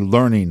U.S. are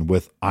learning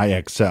with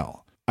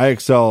IXL.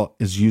 IXL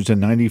is used in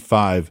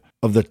 95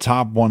 of the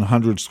top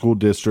 100 school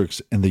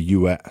districts in the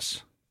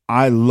U.S.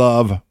 I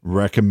love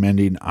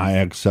recommending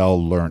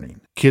IXL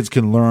Learning. Kids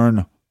can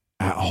learn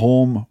at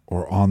home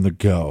or on the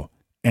go.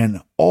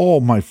 And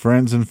all my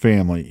friends and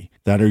family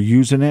that are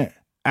using it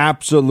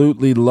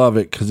absolutely love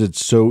it because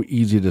it's so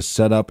easy to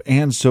set up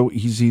and so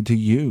easy to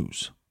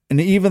use. And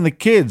even the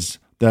kids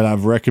that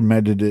I've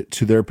recommended it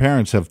to their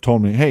parents have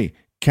told me, hey,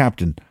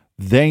 Captain,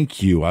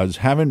 thank you. I was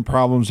having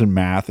problems in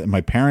math and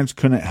my parents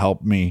couldn't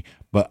help me,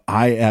 but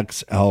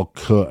IXL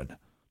could.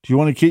 Do you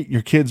want to get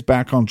your kids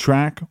back on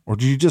track, or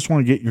do you just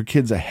want to get your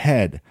kids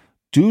ahead?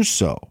 Do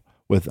so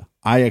with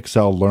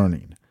IXL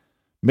Learning.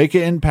 Make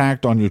an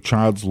impact on your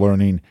child's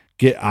learning.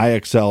 Get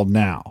IXL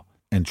now.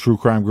 And True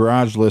Crime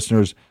Garage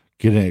listeners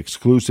get an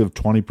exclusive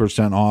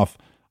 20% off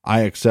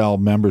IXL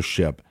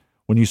membership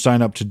when you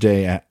sign up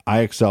today at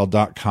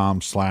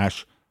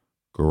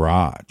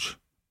IXL.com/garage.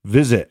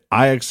 Visit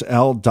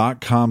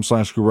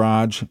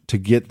IXL.com/garage to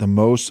get the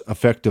most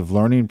effective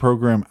learning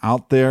program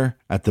out there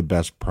at the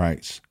best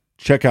price.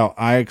 Check out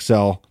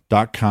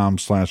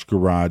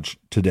IXL.com/garage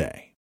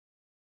today.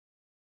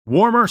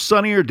 Warmer,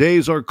 sunnier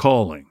days are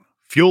calling.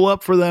 Fuel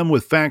up for them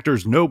with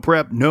Factor's no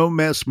prep, no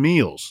mess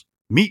meals.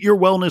 Meet your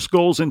wellness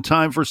goals in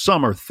time for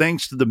summer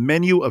thanks to the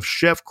menu of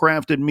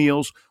chef-crafted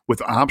meals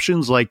with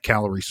options like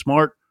Calorie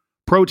Smart,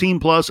 Protein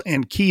Plus,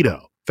 and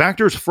Keto.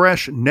 Factor's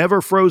fresh,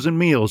 never-frozen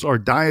meals are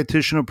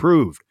dietitian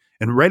approved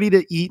and ready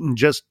to eat in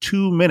just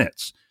 2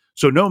 minutes.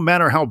 So no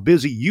matter how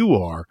busy you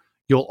are,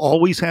 you'll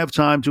always have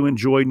time to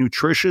enjoy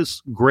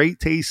nutritious,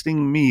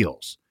 great-tasting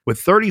meals. With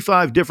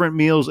 35 different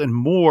meals and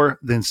more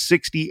than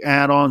 60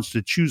 add-ons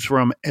to choose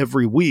from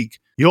every week,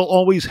 you'll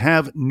always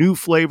have new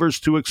flavors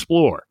to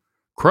explore.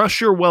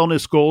 Crush your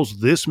wellness goals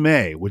this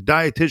May with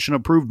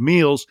dietitian-approved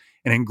meals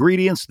and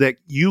ingredients that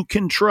you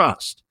can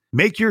trust.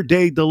 Make your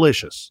day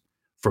delicious,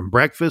 from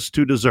breakfast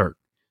to dessert.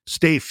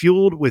 Stay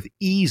fueled with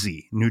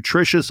easy,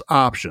 nutritious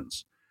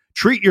options.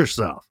 Treat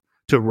yourself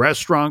to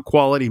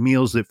restaurant-quality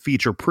meals that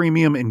feature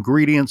premium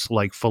ingredients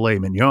like filet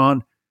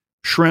mignon,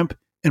 shrimp,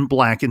 and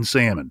blackened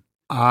salmon.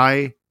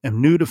 I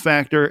am new to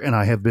Factor, and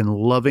I have been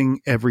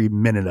loving every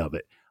minute of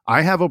it.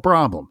 I have a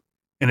problem,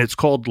 and it's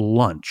called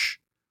lunch.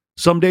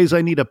 Some days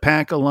I need to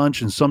pack a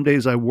lunch, and some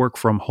days I work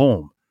from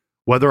home.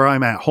 Whether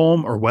I'm at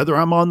home or whether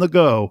I'm on the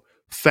go,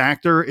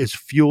 Factor is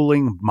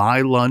fueling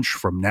my lunch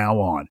from now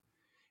on.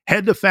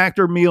 Head to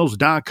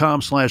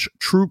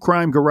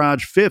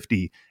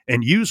factormeals.com/truecrimegarage50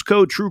 and use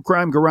code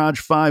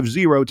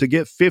truecrimegarage50 to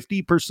get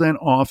 50%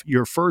 off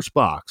your first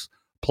box,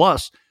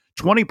 plus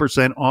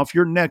 20% off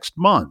your next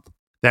month.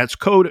 That's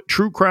code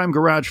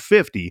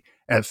truecrimegarage50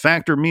 at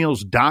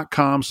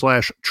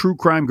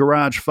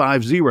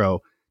factormeals.com/truecrimegarage50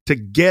 to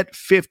get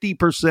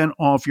 50%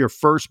 off your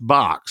first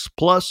box,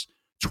 plus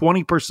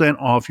 20%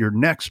 off your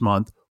next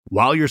month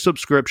while your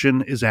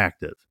subscription is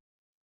active.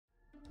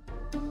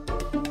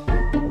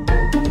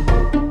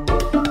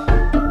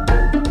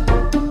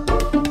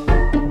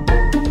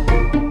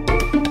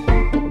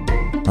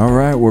 All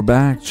right, we're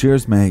back.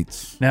 Cheers,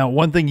 mates. Now,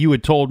 one thing you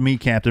had told me,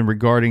 Captain,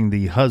 regarding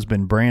the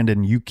husband,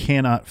 Brandon, you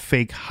cannot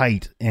fake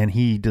height, and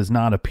he does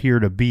not appear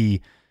to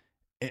be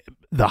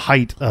the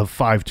height of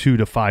 5'2"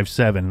 to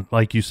 5'7".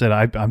 Like you said,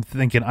 I'm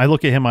thinking, I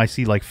look at him, I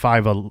see like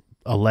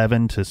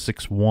 5'11" to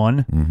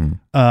 6'1".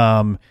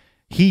 Mm-hmm.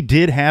 He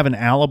did have an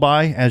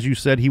alibi. As you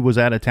said, he was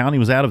out of town. He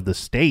was out of the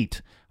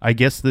state. I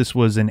guess this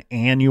was an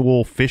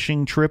annual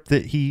fishing trip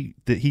that he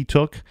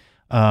took.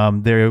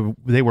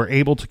 They were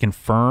able to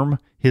confirm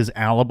his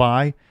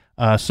alibi.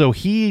 So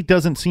he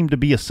doesn't seem to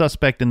be a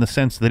suspect in the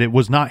sense that it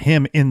was not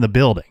him in the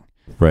building.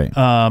 Right.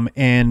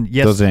 And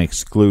yes, doesn't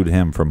exclude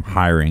him from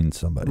hiring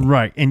somebody.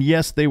 Right. And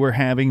yes, they were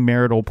having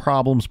marital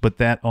problems, but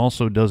that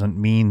also doesn't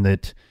mean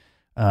that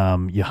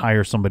you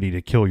hire somebody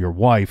to kill your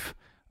wife.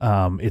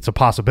 It's a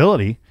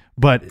possibility,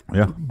 but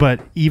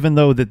even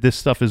though that this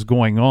stuff is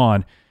going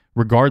on,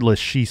 regardless,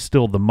 she's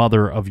still the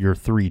mother of your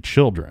 3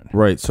 children.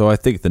 Right. So I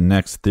think the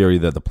next theory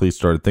that the police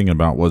started thinking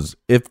about was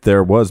if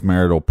there was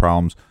marital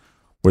problems,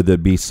 would there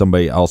be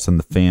somebody else in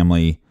the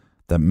family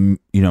that,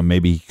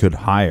 maybe he could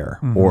hire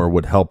or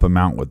would help him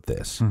out with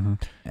this?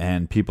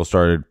 And people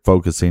started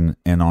focusing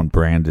in on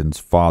Brandon's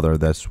father.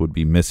 This would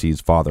be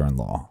Missy's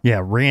father-in-law.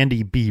 Yeah,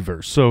 Randy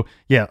Beavers. So,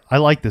 yeah, I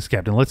like this,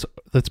 Captain. Let's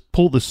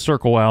pull this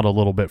circle out a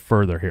little bit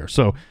further here.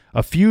 So,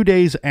 a few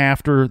days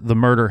after the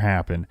murder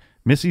happened,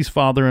 Missy's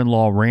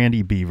father-in-law,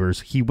 Randy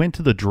Beavers, he went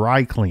to the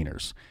dry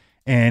cleaners,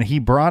 and he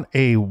brought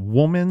a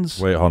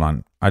woman's... Wait, hold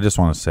on. I just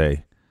want to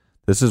say,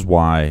 this is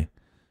why,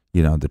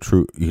 the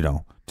true,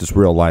 just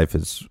real life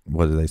is,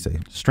 what do they say?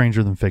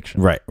 Stranger than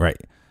fiction. Right.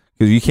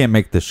 Because you can't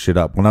make this shit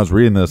up. When I was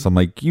reading this, I'm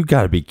like, you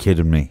got to be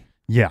kidding me.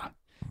 Yeah.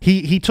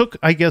 He took,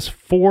 I guess,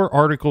 4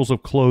 articles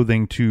of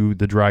clothing to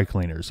the dry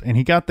cleaners, and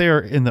he got there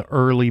in the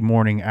early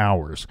morning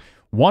hours.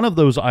 One of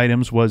those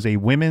items was a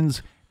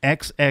women's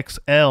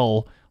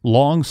XXL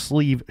long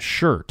sleeve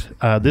shirt.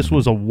 This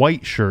was a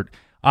white shirt.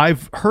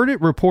 I've heard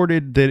it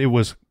reported that it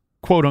was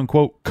quote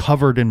unquote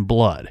covered in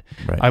blood.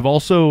 Right. I've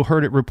also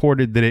heard it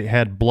reported that it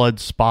had blood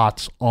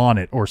spots on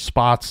it, or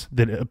spots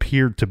that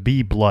appeared to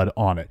be blood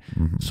on it.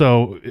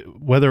 So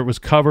whether it was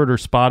covered or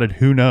spotted,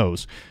 who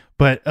knows?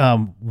 But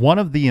one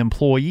of the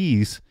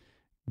employees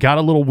got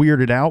a little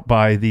weirded out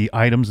by the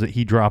items that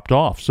he dropped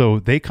off. So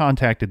they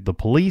contacted the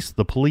police.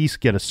 The police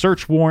get a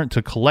search warrant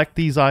to collect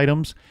these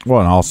items. Well,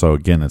 and also,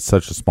 again, it's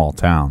such a small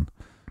town.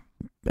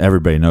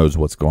 Everybody knows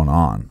what's going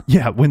on.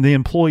 Yeah, when the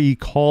employee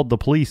called the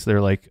police,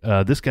 they're like,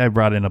 this guy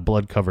brought in a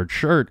blood-covered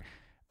shirt.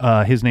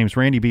 His name's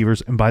Randy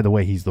Beavers, and by the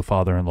way, he's the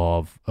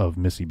father-in-law of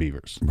Missy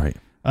Beavers. Right.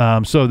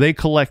 So they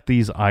collect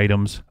these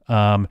items.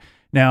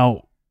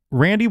 Now,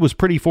 Randy was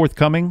pretty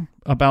forthcoming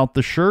about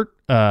the shirt.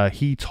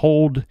 He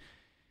told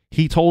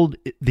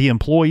the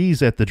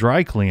employees at the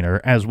dry cleaner,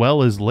 as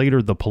well as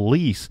later the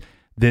police,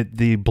 that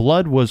the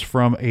blood was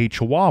from a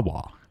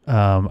Chihuahua.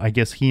 I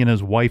guess he and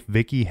his wife,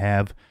 Vicky,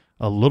 have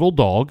a little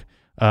dog.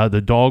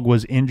 The dog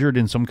was injured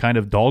in some kind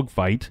of dog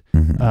fight.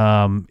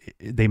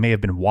 They may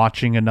have been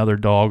watching another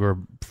dog, or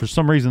for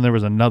some reason there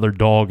was another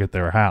dog at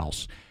their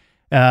house.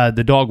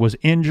 The dog was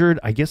injured.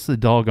 I guess the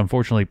dog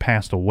unfortunately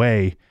passed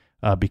away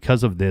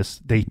because of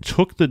this. They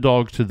took the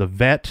dog to the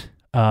vet.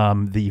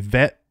 The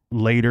vet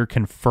later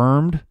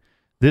confirmed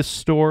this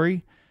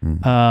story.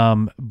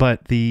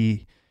 But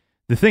the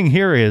thing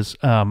here is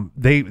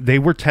they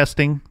were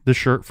testing the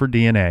shirt for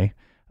DNA.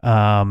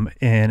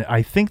 And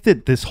I think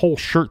that this whole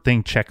shirt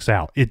thing checks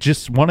out. It's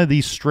just one of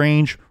these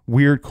strange,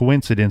 weird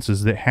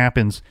coincidences that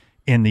happens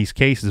in these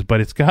cases, but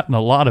it's gotten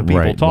a lot of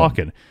people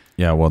talking.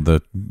 Well,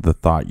 the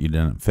thought you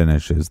didn't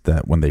finish is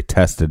that when they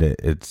tested it,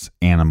 it's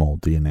animal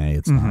DNA.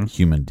 It's not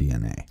human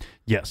DNA.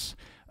 Yes.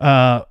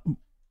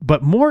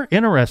 But more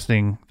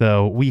interesting,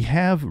 though, we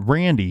have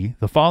Randy,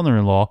 the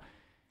father-in-law.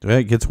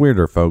 It gets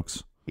weirder,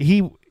 folks.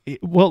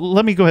 Well,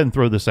 let me go ahead and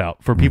throw this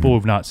out for people who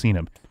have not seen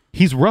him.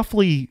 He's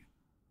roughly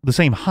the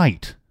same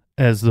height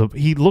as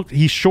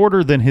he's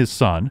shorter than his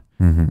son,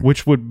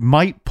 which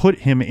might put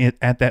him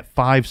at that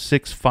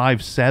 5'6",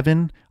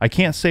 5'7". I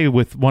can't say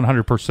with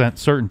 100%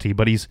 certainty,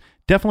 but he's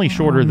definitely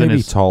shorter than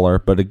his... taller,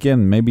 but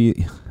again,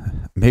 maybe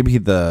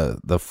the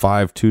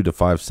 5'2" to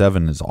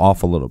 5'7" is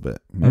off a little bit.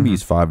 Maybe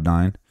he's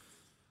 5'9".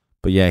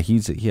 But yeah, he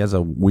has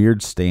a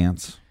weird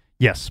stance.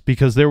 Yes,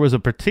 because there was a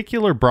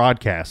particular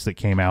broadcast that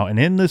came out, and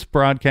in this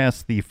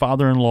broadcast, the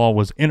father-in-law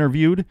was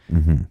interviewed.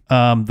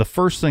 The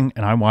first thing,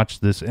 and I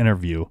watched this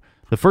interview,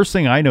 the first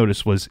thing I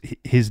noticed was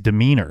his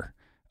demeanor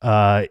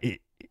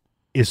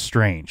is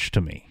strange to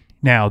me.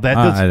 Now,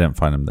 I didn't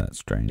find him that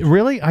strange.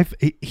 Really?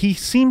 He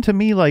seemed to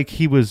me like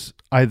he was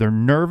either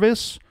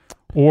nervous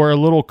or a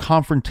little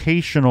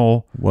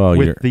confrontational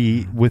with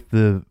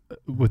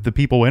the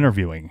people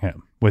interviewing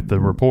him, with the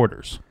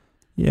reporters.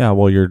 Yeah,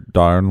 well, your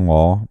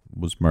daughter-in-law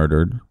was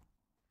murdered,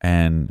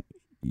 and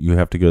you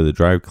have to go to the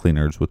dry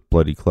cleaners with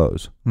bloody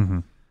clothes.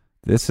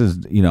 This is,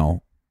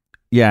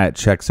 it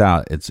checks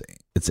out.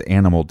 It's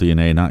animal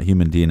DNA, not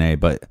human DNA,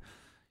 but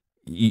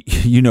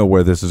you know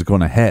where this is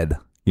going to head.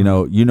 You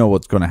know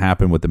what's going to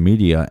happen with the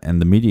media,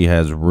 and the media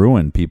has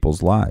ruined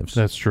people's lives.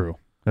 That's true.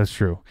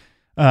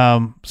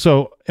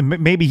 So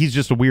maybe he's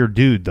just a weird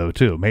dude, though,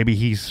 too. Maybe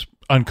he's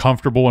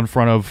uncomfortable in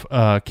front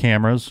of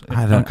cameras,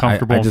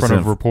 uncomfortable in front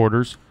of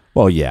reporters.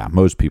 Well, yeah,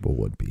 most people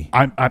would be.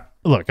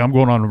 Look, I'm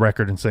going on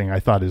record and saying I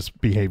thought his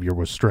behavior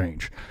was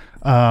strange.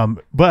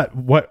 But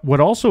what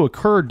also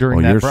occurred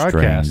during that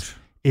broadcast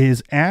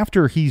is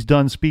after he's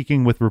done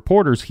speaking with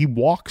reporters, he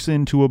walks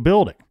into a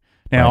building.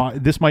 Now,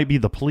 this might be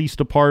the police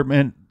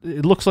department.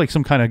 It looks like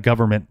some kind of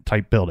government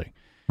type building.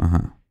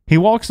 He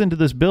walks into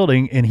this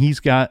building and he's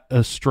got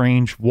a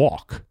strange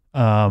walk.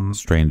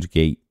 Strange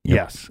gait. Yep.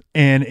 Yes.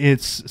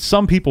 And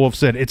some people have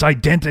said it's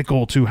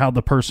identical to how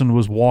the person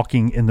was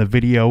walking in the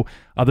video.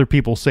 Other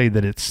people say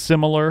that it's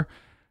similar.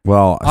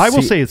 Well, I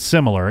will say it's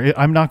similar.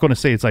 I'm not going to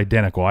say it's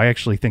identical. I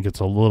actually think it's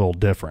a little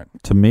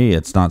different. To me,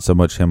 it's not so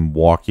much him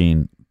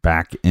walking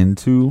back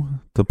into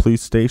the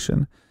police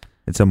station.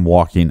 It's him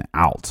walking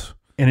out.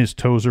 and his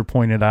toes are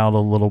pointed out a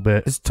little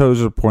bit. His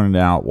toes are pointed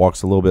out,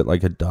 walks a little bit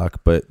like a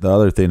duck. But the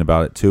other thing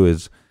about it, too,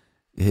 is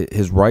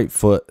his right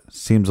foot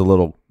seems a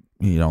little,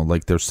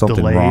 like there's something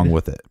Delayed. wrong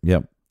with it.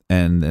 Yep.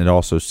 And it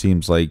also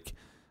seems like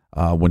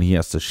when he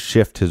has to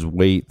shift his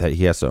weight, that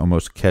he has to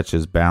almost catch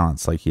his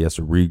balance, like he has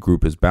to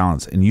regroup his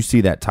balance. And you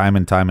see that time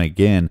and time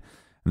again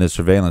in the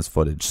surveillance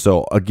footage.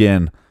 So,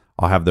 again,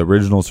 I'll have the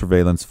original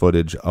surveillance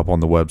footage up on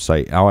the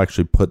website. I'll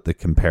actually put the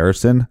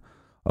comparison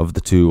of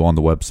the two on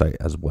the website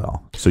as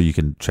well, so you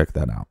can check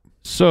that out.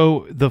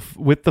 So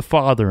with the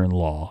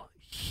father-in-law,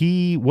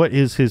 what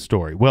is his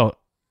story? Well,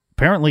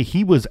 apparently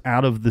he was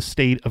out of the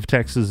state of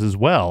Texas as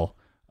well.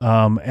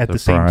 At the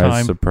same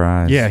time,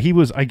 surprise. Yeah,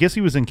 I guess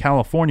he was in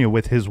California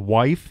with his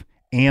wife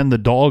and the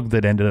dog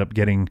that ended up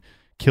getting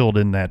killed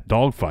in that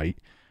dogfight.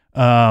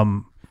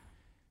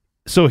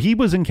 So he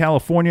was in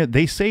California.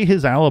 They say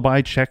his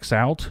alibi checks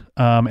out.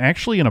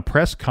 Actually, in a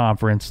press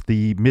conference,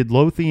 the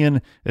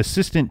Midlothian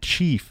assistant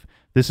chief,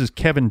 this is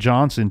Kevin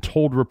Johnson,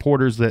 told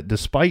reporters that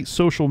despite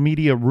social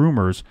media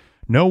rumors,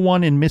 no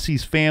one in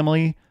Missy's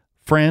family,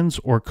 friends,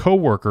 or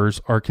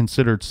coworkers are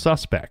considered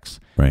suspects.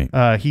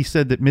 Right. He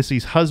said that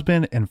Missy's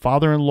husband and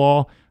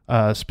father-in-law,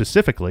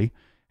 specifically,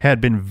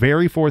 had been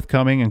very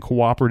forthcoming and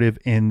cooperative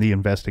in the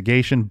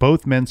investigation.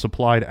 Both men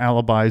supplied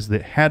alibis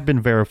that had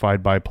been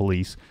verified by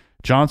police.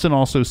 Johnson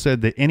also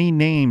said that any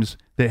names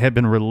that had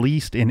been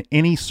released in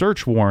any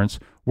search warrants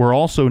were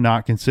also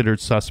not considered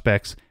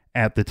suspects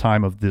at the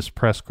time of this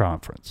press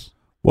conference.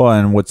 Well,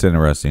 and what's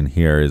interesting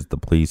here is the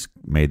police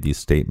made these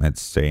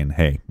statements saying,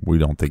 hey, we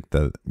don't think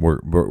that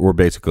we're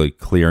basically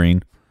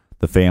clearing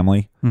the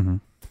family. Mm-hmm.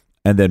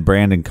 And then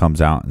Brandon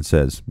comes out and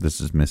says,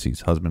 this is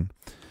Missy's husband,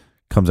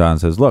 comes out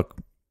and says, look,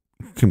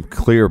 you can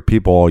clear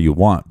people all you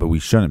want, but we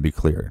shouldn't be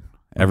cleared.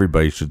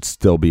 Everybody should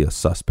still be a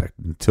suspect.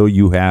 Until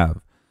you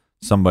have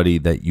somebody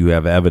that you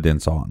have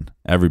evidence on,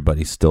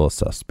 everybody's still a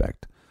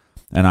suspect.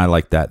 And I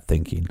like that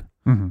thinking.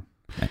 Mm-hmm.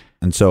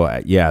 And so,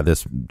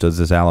 does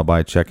this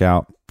alibi check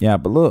out? Yeah,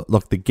 but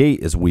look, the gate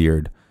is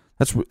weird.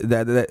 That's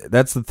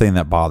the thing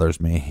that bothers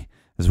me,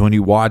 is when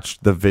you watch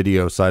the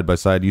video side by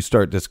side, you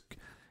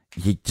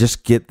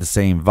just get the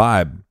same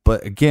vibe.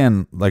 But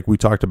again, like we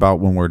talked about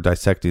when we're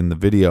dissecting the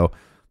video,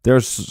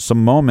 there's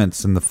some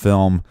moments in the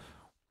film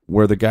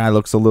where the guy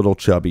looks a little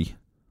chubby.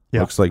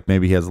 Yep. Looks like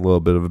maybe he has a little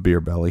bit of a beer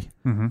belly.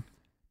 Mm-hmm.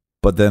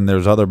 But then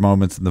there's other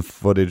moments in the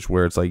footage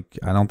where it's like,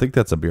 I don't think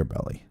that's a beer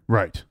belly.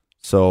 Right.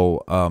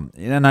 So,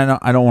 and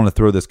I don't want to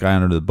throw this guy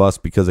under the bus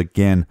because,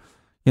 again,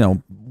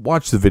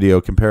 watch the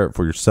video, compare it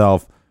for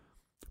yourself.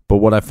 But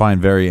what I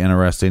find very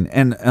interesting,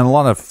 and a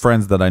lot of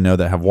friends that I know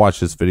that have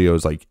watched this video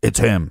is like, it's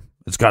him.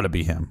 It's got to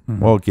be him.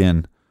 Mm-hmm. Well,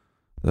 again,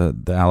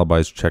 the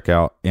alibis check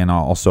out. And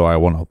also, I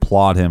want to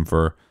applaud him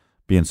for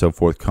being so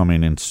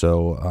forthcoming. And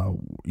so,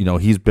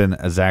 he's been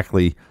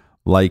exactly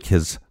like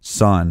his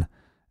son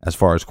as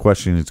far as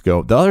questionings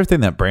go. The other thing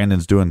that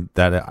Brandon's doing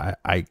that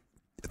I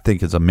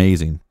think is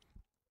amazing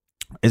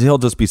is he'll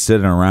just be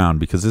sitting around,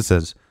 because this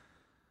has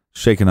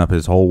shaken up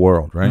his whole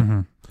world, right?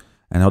 Mm-hmm.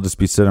 And he'll just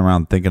be sitting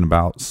around thinking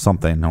about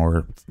something,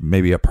 or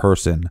maybe a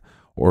person,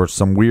 or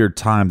some weird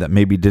time that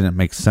maybe didn't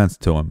make sense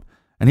to him.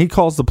 And he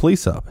calls the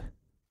police up.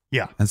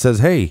 Yeah. And says,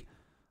 hey,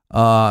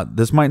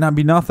 this might not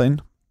be nothing.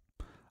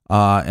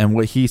 And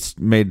what he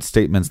made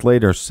statements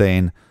later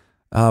saying,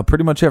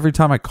 pretty much every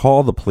time I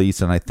call the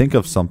police and I think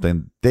of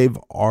something, they've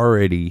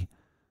already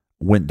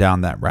went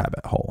down that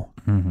rabbit hole.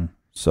 Mm-hmm.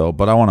 So,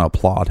 but I want to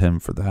applaud him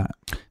for that.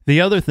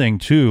 The other thing,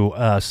 too,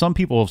 some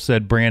people have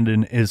said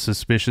Brandon is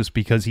suspicious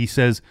because he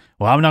says,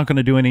 well, I'm not going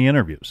to do any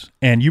interviews.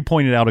 And you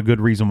pointed out a good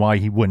reason why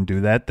he wouldn't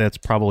do that. That's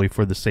probably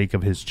for the sake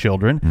of his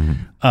children.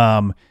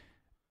 Mm-hmm.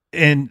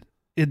 And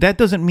that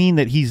doesn't mean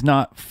that he's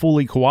not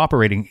fully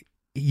cooperating.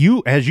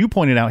 As you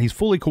pointed out, he's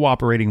fully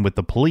cooperating with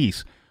the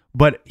police.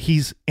 But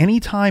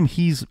anytime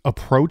he's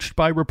approached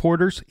by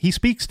reporters, he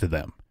speaks to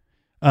them.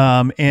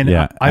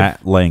 At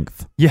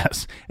length.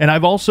 Yes. And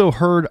I've also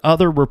heard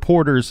other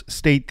reporters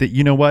state that,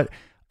 you know what,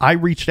 I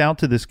reached out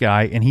to this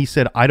guy and he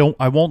said, I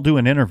won't do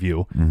an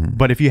interview, Mm-hmm.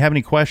 but if you have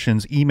any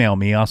questions, email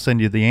me, I'll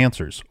send you the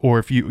answers. Or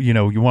if you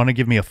want to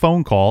give me a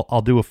phone call,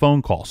 I'll do a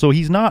phone call. So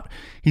he's not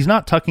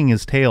tucking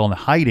his tail and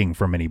hiding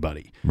from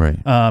anybody. Right.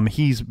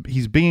 He's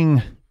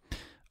being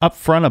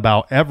upfront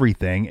about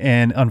everything,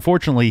 and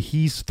unfortunately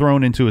he's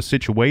thrown into a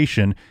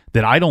situation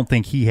that I don't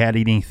think he had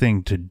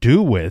anything to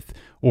do with,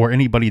 or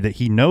anybody that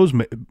he knows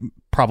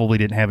probably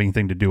didn't have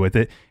anything to do with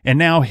it. And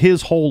now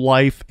his whole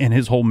life and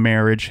his whole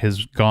marriage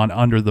has gone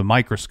under the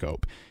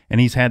microscope, and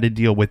he's had to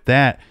deal with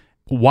that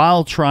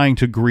while trying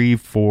to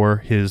grieve for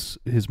his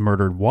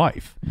murdered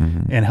wife,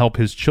 Mm-hmm. and help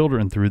his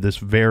children through this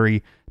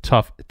very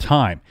tough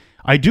time.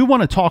 I do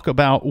want to talk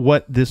about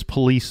what this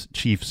police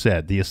chief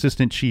said, the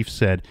assistant chief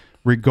said,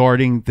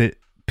 regarding the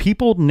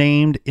people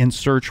named in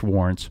search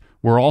warrants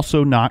were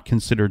also not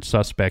considered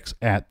suspects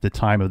at the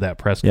time of that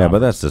press conference. Yeah, but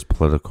that's just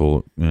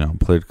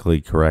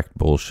politically correct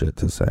bullshit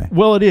to say.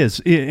 Well, it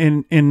is.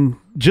 And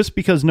just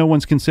because no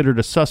one's considered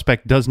a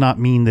suspect does not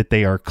mean that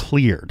they are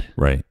cleared.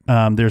 Right.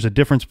 There's a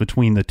difference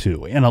between the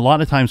two. And a lot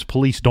of times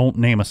police don't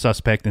name a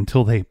suspect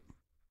until they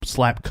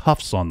slap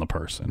cuffs on the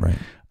person.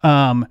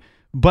 Right.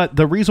 But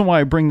the reason why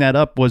I bring that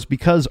up was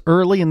because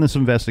early in this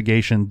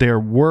investigation, there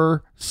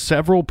were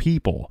several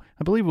people,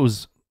 I believe it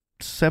was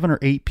 7 or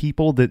 8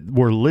 people that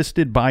were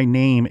listed by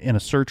name in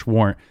a search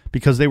warrant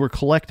because they were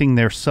collecting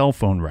their cell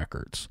phone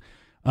records.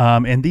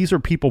 And these are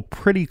people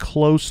pretty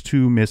close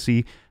to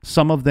Missy.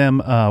 Some of them,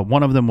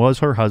 one of them was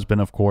her husband,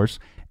 of course,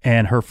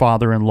 and her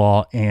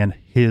father-in-law and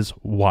his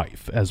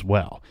wife as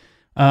well.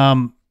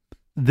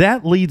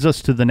 That leads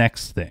us to the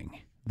next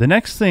thing. The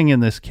next thing in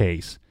this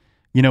case,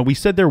 we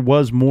said there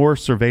was more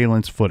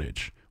surveillance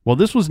footage. Well,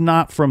 this was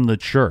not from the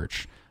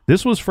church.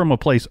 This was from a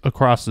place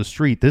across the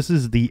street. This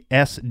is the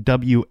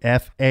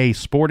SWFA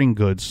sporting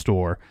goods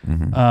store,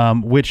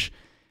 which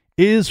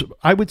is,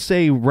 I would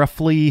say,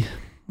 roughly,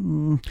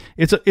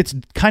 it's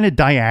kind of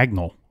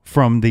diagonal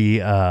from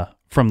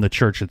the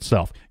church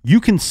itself. You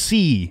can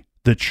see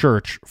the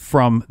church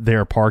from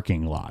their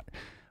parking lot.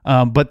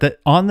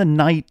 But on the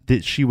night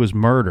that she was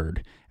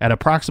murdered at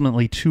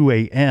approximately 2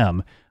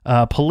 a.m.,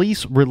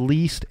 police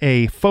released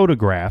a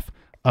photograph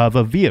of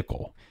a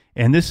vehicle.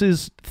 And this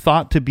is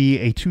thought to be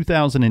a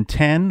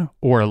 2010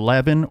 or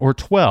 11 or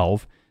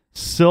 12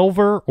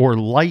 silver or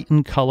light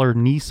in color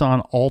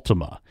Nissan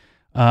Altima.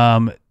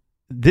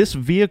 This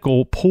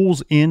vehicle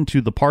pulls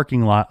into the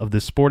parking lot of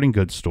this sporting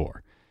goods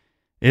store.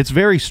 It's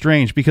very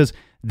strange because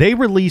they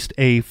released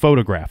a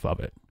photograph of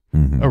it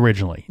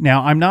originally.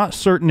 Now, I'm not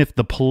certain if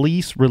the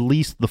police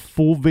released the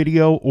full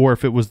video or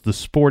if it was the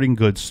sporting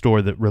goods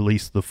store that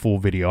released the full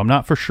video. I'm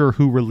not for sure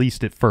who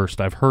released it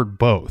first. I've heard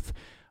both.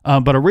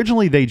 But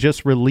originally, they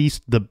just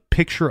released the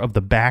picture of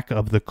the back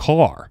of the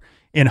car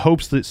in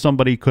hopes that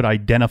somebody could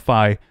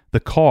identify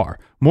the car.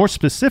 More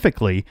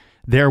specifically,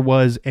 there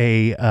was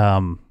a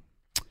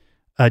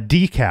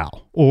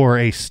decal or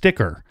a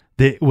sticker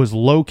that was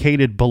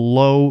located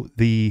below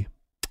the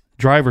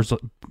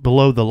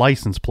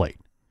license plate.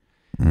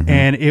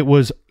 And it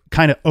was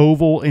kind of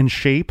oval in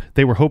shape.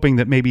 They were hoping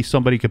that maybe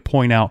somebody could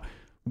point out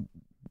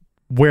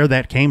where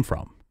that came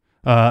from,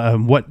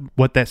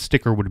 what that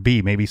sticker would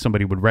be. Maybe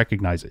somebody would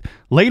recognize it.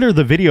 Later,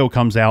 the video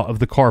comes out of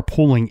the car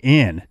pulling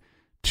in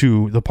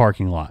to the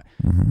parking lot.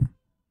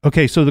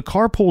 Okay, so the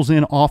car pulls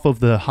in off of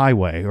the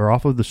highway or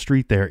off of the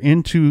street there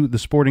into the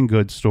sporting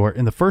goods store,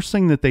 and the first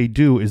thing that they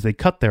do is they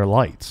cut their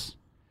lights.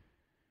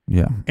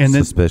 Yeah, and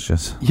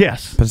suspicious.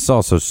 Yes. But it's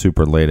also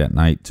super late at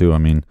night, too. I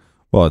mean,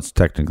 well, it's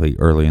technically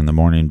early in the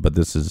morning, but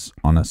this is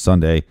on a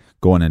Sunday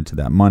going into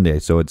that Monday,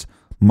 so it's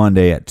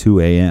Monday at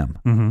 2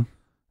 a.m.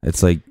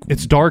 It's like...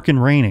 It's dark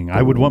and raining.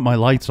 I would want my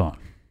lights on.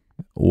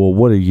 Well,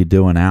 what are you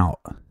doing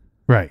out?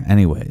 Right.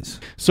 Anyways.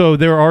 So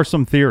there are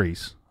some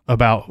theories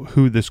about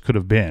who this could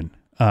have been.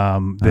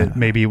 That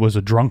maybe it was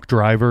a drunk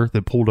driver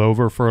that pulled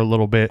over for a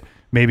little bit.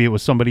 Maybe it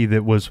was somebody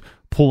that was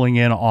pulling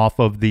in off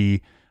of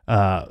the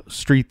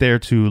street there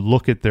to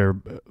look at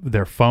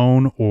their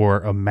phone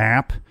or a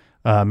map.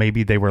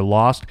 Maybe they were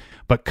lost.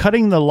 But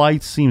cutting the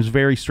lights seems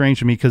very strange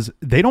to me because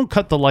they don't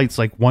cut the lights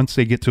like once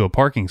they get to a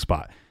parking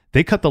spot.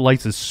 They cut the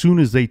lights as soon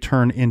as they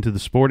turn into the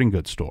sporting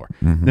goods store.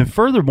 Then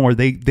furthermore,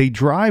 they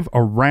drive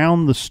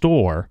around the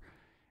store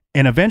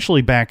and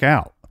eventually back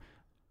out.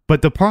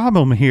 But the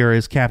problem here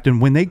is, Captain,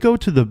 when they go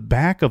to the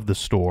back of the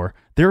store,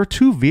 there are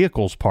 2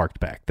 vehicles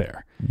parked back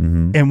there.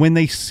 And when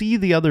they see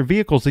the other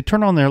vehicles, they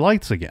turn on their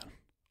lights again.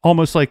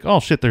 Almost like, oh,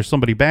 shit, there's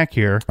somebody back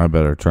here. I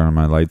better turn on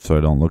my lights so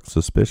I don't look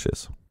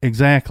suspicious.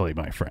 Exactly,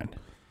 my friend.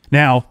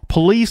 Now,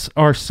 police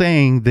are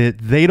saying that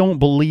they don't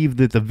believe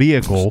that the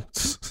vehicle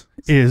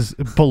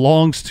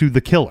belongs to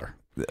the killer.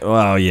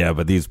 Well, yeah,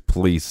 but these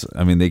police,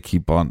 I mean,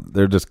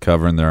 they're just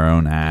covering their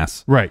own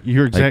ass. Right,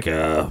 you're exactly.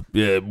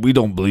 Yeah, we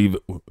don't believe,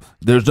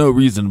 there's no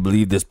reason to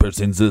believe this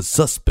person's a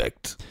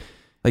suspect.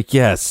 Like,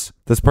 yes,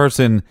 this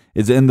person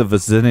is in the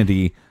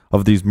vicinity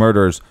of these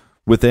murders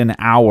within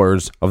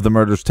hours of the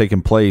murders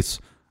taking place.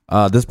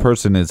 This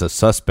person is a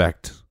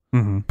suspect,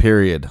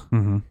 period.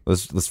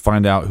 Let's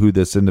find out who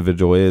this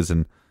individual is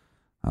and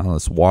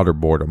let's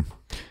waterboard him.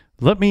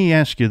 Let me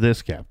ask you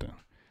this, Captain.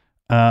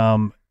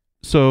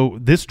 So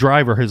this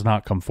driver has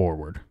not come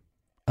forward.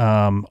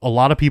 A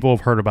lot of people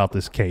have heard about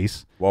this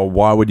case. Well,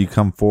 why would you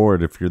come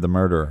forward if you're the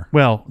murderer?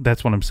 Well,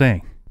 that's what I'm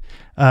saying.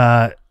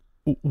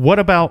 What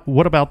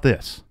about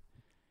this?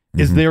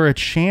 Is there a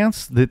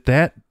chance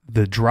that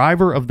the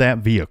driver of that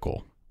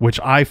vehicle, which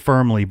I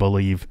firmly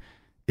believe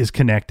is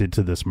connected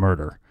to this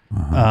murder,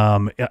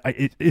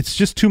 it's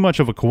just too much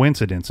of a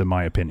coincidence, in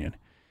my opinion.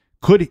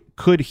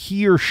 Could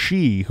he or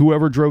she,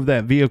 whoever drove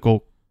that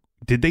vehicle,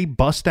 did they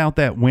bust out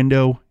that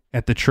window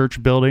at the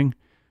church building,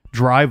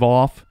 drive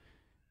off?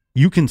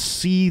 You can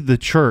see the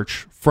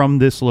church from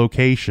this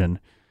location.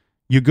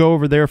 You go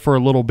over there for a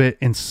little bit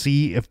and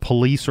see if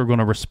police are going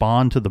to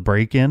respond to the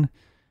break-in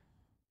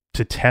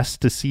to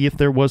test to see if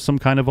there was some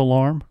kind of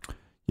alarm.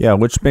 Yeah,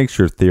 which makes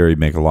your theory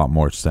make a lot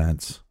more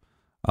sense.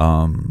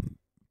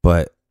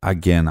 But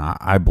again,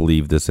 I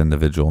believe this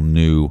individual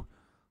knew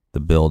the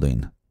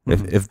building.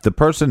 If the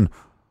person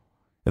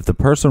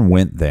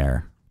went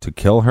there to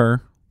kill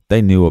her,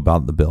 they knew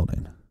about the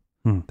building.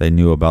 They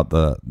knew about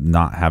the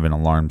not having an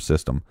alarm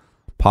system.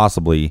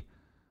 Possibly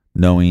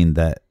knowing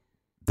that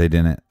they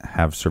didn't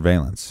have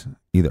surveillance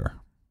either,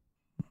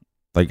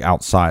 like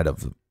outside,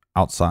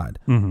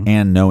 Mhm.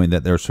 and knowing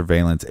that there's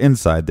surveillance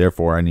inside.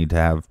 Therefore, I need to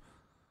have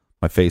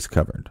my face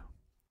covered.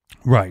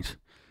 Right.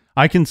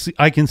 I can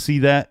see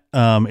that.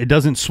 It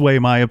doesn't sway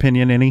my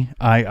opinion any.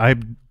 I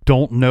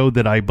don't know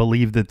that I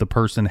believe that the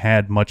person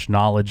had much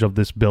knowledge of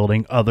this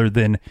building other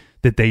than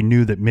that they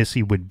knew that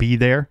Missy would be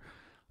there.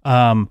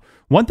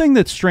 One thing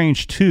that's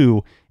strange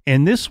too,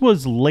 and this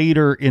was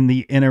later in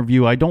the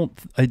interview. I don't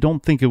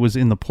think it was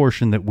in the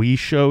portion that we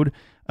showed,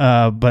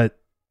 but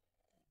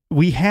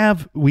we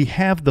have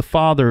the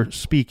father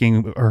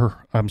speaking,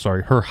 or I'm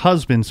sorry, her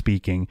husband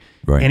speaking,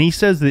 Right. and he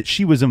says that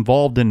she was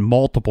involved in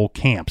multiple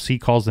camps. He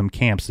calls them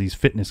camps, these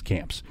fitness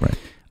camps.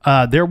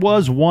 Right. There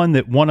was one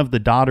that one of the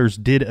daughters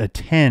did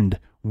attend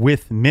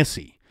with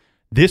Missy.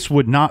 This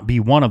would not be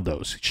one of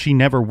those. She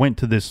never went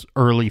to this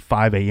early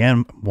 5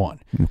 a.m. one.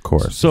 Of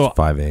course, So it's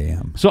 5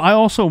 a.m. So I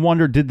also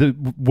wonder,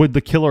 would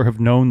the killer have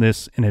known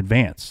this in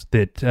advance,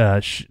 that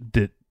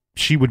that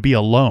she would be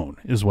alone,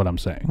 is what I'm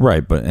saying.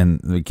 Right, but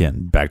and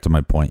again, back to my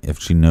point, if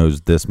she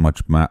knows this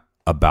much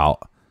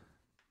about,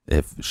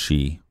 if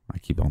she, I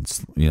keep on,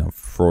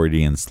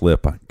 Freudian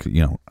slip,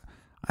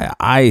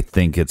 I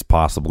think it's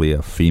possibly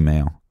a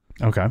female.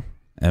 Okay.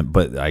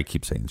 But I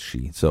keep saying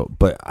she. So,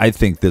 but I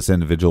think this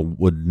individual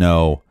would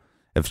know,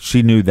 if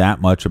she knew that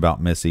much about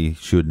Missy,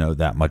 she would know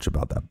that much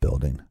about that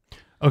building.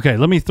 Okay,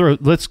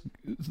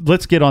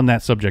 let's get on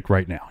that subject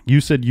right now. You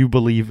said you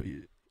believe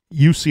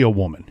you see a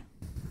woman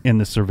in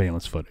the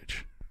surveillance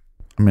footage.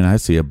 I mean, I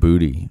see a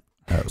booty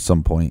at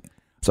some point.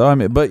 So I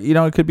mean, but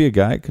it could be a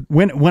guy.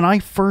 When I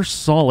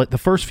first saw it, the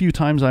first few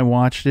times I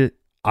watched it,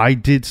 I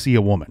did see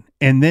a woman.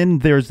 And then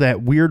there's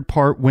that weird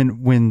part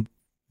when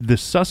the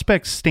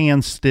suspect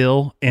stands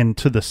still, and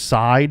to the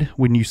side,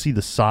 when you see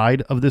the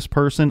side of this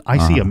person, I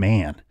see a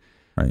man.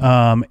 Right.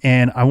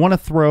 And I'm going to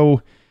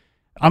throw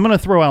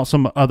out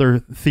some other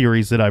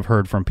theories that I've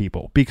heard from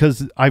people,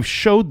 because I've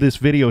showed this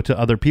video to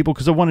other people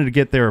because I wanted to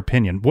get their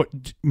opinion.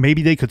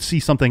 Maybe they could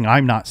see something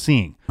I'm not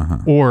seeing,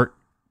 or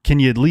can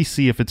you at least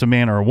see if it's a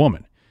man or a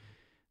woman?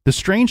 The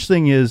strange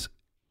thing is,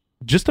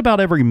 just about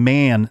every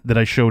man that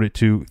I showed it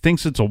to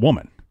thinks it's a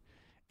woman,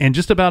 and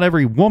just about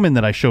every woman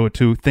that I show it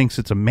to thinks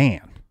it's a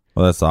man.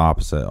 Well, that's the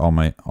opposite. All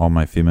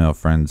my female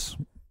friends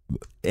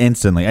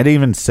instantly. I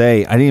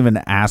didn't even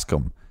ask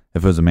them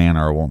if it was a man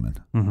or a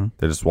woman. Mm-hmm.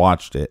 They just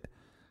watched it,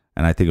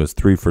 and I think it was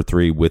 3 for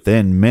 3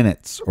 within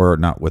minutes, or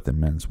not within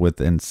minutes,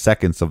 within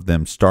seconds of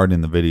them starting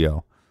the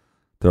video.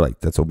 They're like,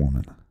 "That's a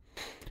woman."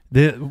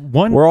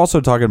 We're also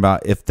talking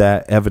about if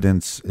that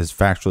evidence is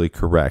factually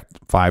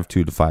correct, 5'2"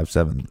 to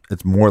 5'7".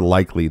 It's more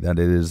likely that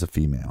it is a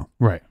female,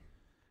 right?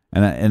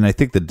 And I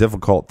think the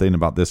difficult thing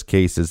about this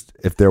case is,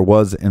 if there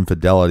was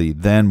infidelity,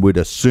 then we'd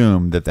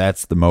assume that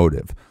that's the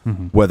motive.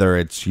 Mm-hmm. Whether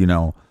it's,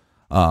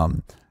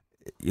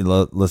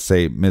 let's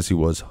say Missy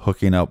was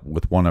hooking up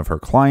with one of her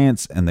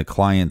clients and the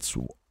client's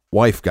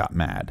wife got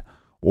mad,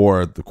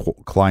 or the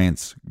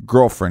client's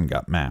girlfriend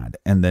got mad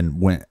and then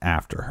went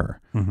after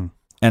her. Mm-hmm.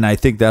 And I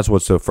think that's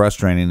what's so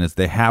frustrating, is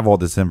they have all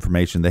this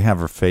information. They have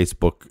her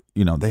Facebook,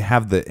 they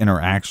have the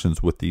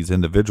interactions with these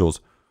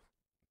individuals.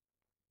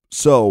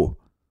 So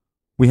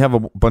we have a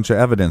bunch of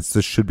evidence.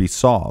 This should be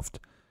solved.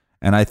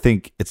 And I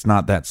think it's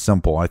not that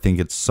simple. I think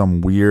it's some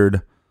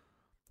weird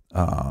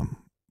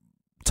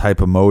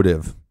type of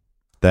motive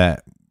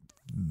that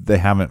they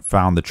haven't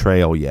found the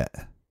trail yet.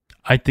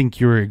 I think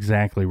you're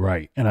exactly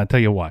right. And I'll tell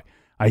you why.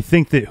 I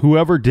think that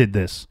whoever did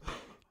this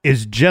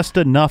is just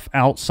enough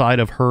outside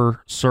of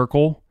her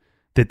circle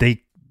that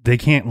they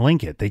can't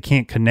link it. They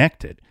can't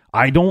connect it.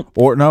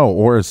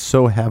 Or is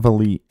so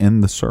heavily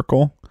in the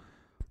circle,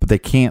 but they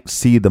can't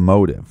see the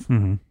motive.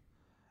 Mm-hmm.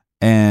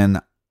 And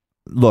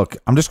look,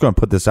 I'm just going to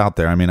put this out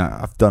there. I mean,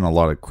 I've done a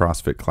lot of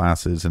CrossFit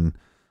classes and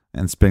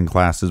spin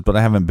classes, but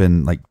I haven't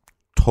been like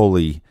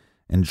totally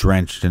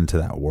entrenched into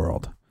that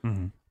world.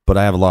 Mm-hmm. But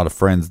I have a lot of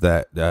friends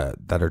that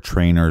are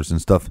trainers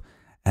and stuff.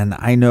 And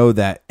I know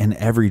that in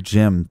every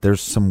gym, there's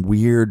some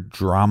weird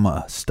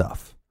drama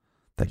stuff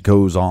that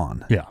goes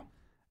on. Yeah.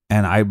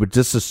 And I would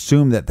just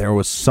assume that there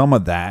was some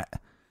of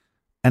that.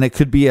 And it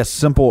could be as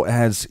simple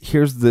as,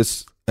 here's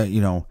this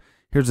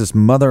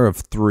mother of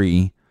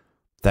 3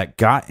 that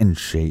got in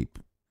shape,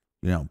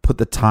 put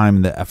the time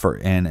and the effort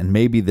in, and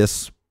maybe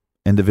this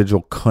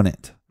individual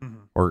couldn't,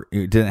 or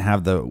didn't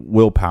have the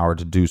willpower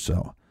to do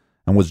so,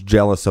 and was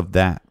jealous of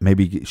that.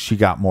 Maybe she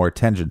got more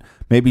attention.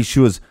 Maybe she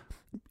was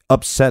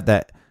upset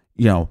that,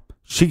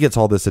 she gets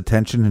all this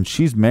attention and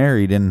she's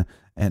married, and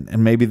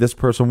maybe this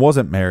person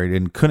wasn't married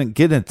and couldn't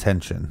get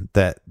attention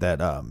that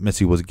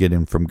Missy was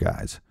getting from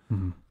guys.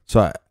 Mm-hmm.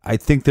 So I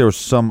think there was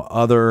some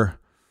other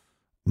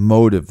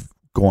motive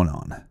going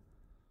on.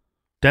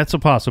 That's a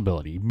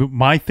possibility.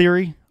 My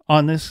theory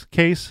on this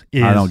case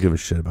is, I don't give a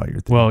shit about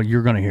your theory. Well,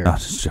 you're going to hear I'm it.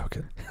 just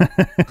joking.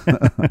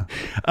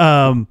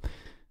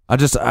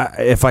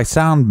 If I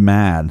sound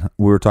mad,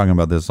 we were talking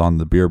about this on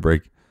the beer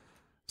break.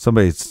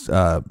 Somebody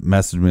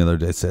messaged me the other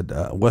day, said,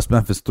 West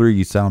Memphis 3,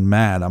 you sound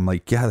mad. I'm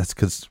like, yeah, that's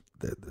because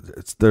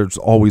there's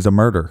always a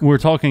murder. We're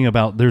talking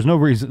about there's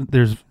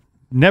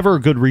never a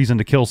good reason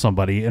to kill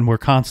somebody, and we're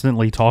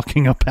constantly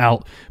talking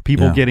about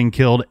people getting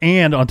killed,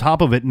 and on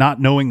top of it,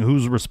 not knowing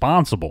who's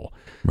responsible.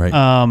 Right.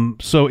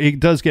 So it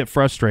does get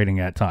frustrating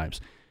at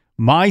times.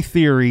 My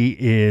theory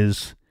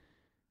is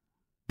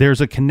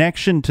there's a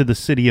connection to the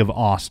city of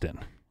Austin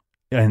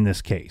in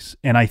this case,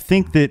 and I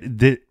think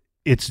that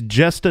it's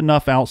just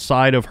enough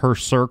outside of her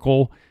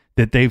circle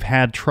that they've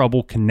had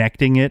trouble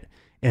connecting it,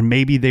 and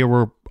maybe there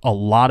were a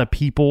lot of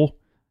people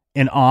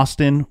in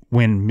Austin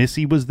when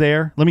Missy was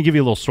there. Let me give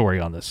you a little story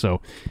on this.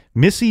 So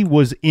Missy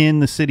was in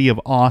the city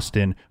of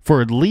Austin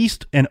for at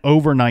least an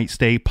overnight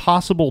stay,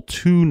 possible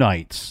 2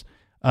 nights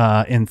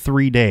in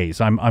 3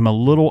 days. I'm a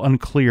little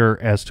unclear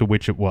as to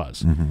which it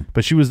was,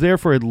 but she was there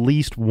for at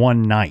least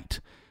 1 night.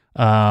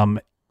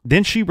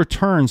 Then she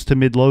returns to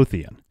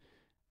Midlothian.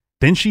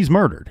 Then she's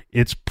murdered.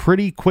 It's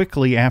pretty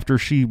quickly after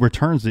she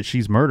returns that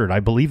she's murdered. I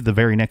believe the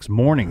very next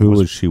morning. Who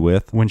was she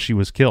with when she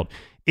was killed?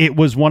 It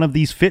was one of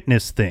these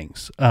fitness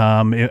things.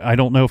 I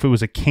don't know if it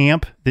was a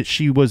camp that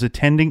she was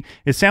attending.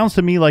 It sounds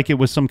to me like it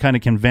was some kind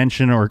of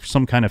convention or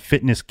some kind of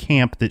fitness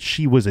camp that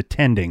she was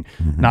attending,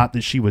 not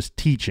that she was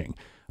teaching.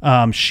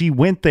 She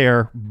went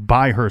there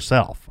by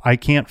herself. I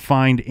can't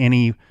find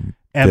any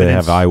evidence. Did they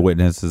have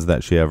eyewitnesses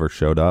that she ever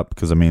showed up?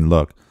 Because, I mean,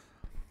 look,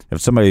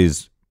 if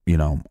somebody's,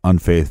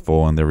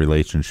 unfaithful in their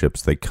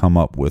relationships, they come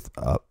up with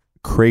a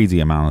crazy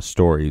amount of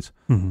stories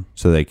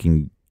so they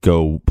can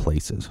go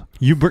places.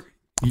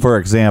 For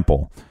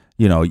example,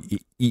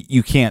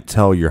 you can't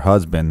tell your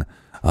husband,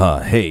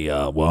 hey,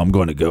 I'm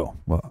going to go.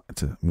 Well,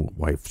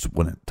 wives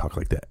wouldn't talk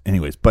like that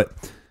anyways, but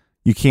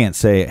you can't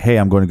say, hey,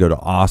 I'm going to go to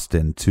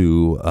Austin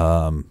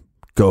to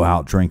go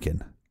out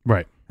drinking.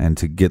 Right. And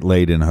to get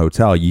laid in a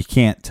hotel. You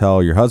can't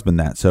tell your husband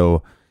that.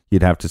 So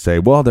you'd have to say,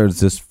 well,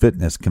 there's this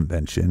fitness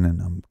convention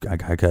and I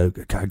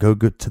gotta go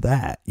good to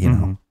that,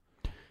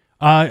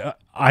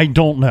 I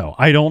don't know.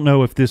 I don't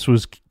know if this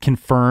was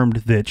confirmed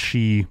that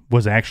she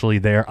was actually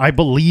there. I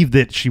believe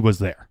that she was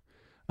there.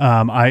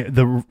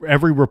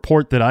 Every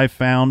report that I've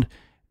found,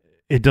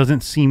 it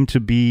doesn't seem to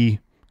be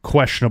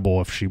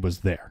questionable if she was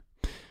there.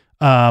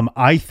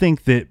 I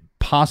think that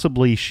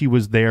possibly she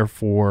was there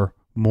for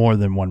more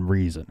than one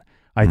reason.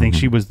 I think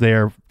she was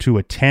there to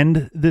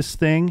attend this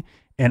thing,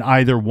 and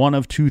either one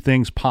of 2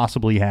 things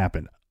possibly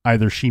happened.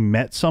 Either she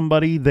met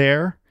somebody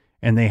there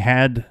and they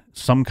had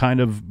some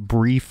kind of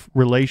brief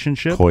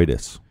relationship.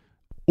 Coitus.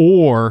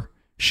 Or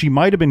she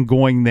might have been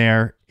going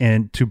there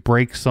and to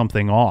break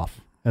something off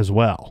as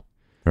well.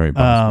 Very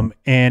possible.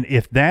 And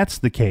if that's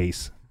the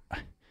case,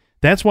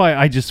 that's why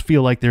I just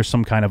feel like there's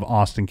some kind of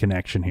Austin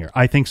connection here.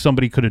 I think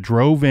somebody could have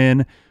drove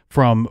in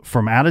from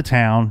out of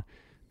town.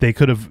 They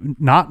could have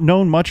not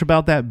known much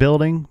about that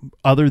building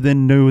other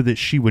than knew that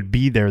she would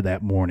be there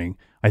that morning.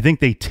 I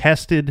think they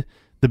tested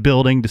the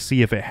building to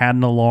see if it had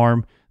an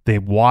alarm. They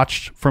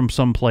watched from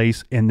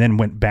someplace and then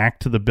went back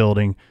to the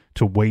building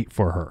to wait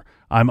for her.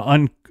 I'm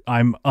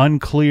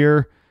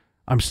unclear.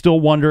 I'm still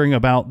wondering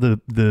about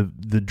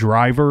the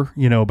driver,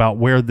 about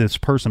where this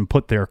person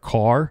put their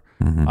car.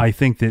 I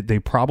think that they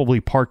probably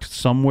parked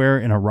somewhere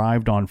and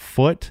arrived on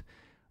foot.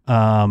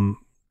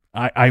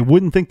 I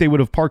wouldn't think they would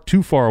have parked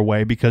too far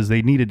away because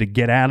they needed to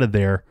get out of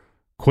there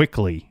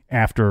quickly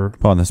after.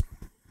 Well, this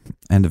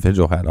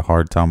individual had a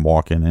hard time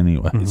walking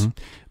anyways.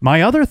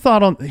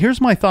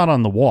 Here's my thought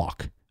on the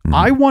walk.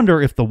 I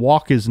wonder if the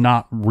walk is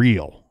not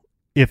real,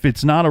 if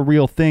it's not a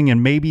real thing,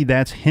 and maybe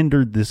that's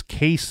hindered this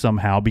case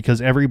somehow because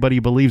everybody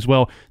believes,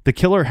 well, the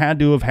killer had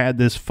to have had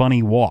this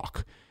funny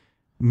walk.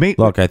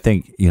 Look, I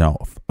think,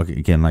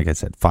 again, like I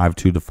said, 5'2"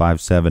 to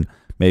 5'7",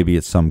 maybe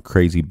it's some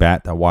crazy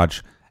bat that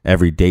watched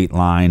every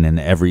Dateline and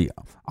every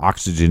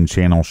Oxygen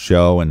Channel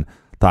show and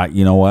thought,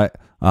 you know what,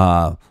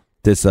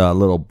 this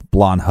little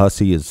blonde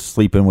hussy is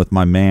sleeping with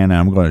my man and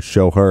I'm going to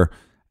show her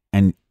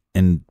and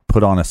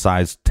put on a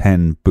size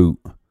 10 boot,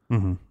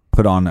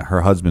 put on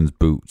her husband's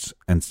boots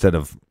instead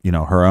of,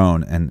 her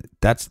own. And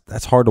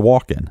that's hard to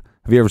walk in.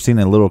 Have you ever seen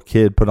a little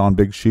kid put on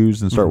big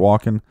shoes and start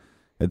walking?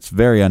 It's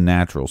very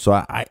unnatural. So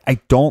I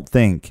don't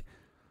think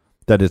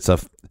that it's a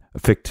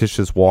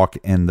fictitious walk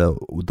in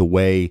the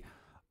way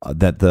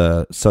that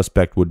the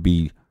suspect would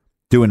be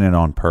doing it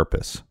on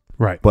purpose.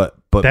 Right. But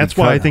that's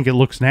why I think it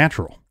looks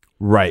natural.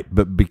 Right.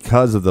 But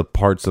because of the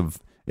parts of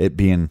it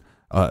being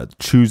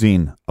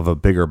choosing of a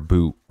bigger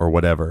boot or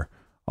whatever,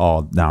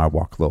 now I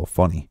walk a little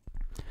funny.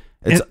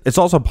 It's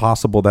also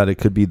possible that it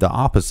could be the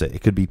opposite.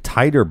 It could be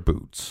tighter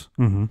boots.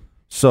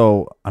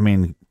 So, I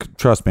mean,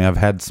 trust me, I've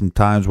had some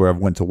times where I've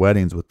went to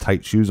weddings with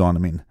tight shoes on. I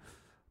mean,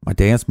 my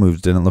dance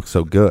moves didn't look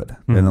so good.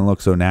 Didn't look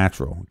so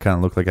natural. It kind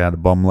of looked like I had a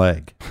bum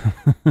leg.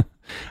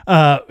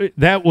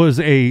 That was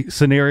a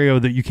scenario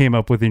that you came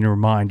up with in your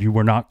mind. You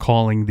were not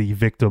calling the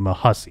victim a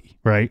hussy,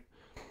 right?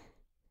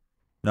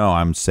 No,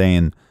 I'm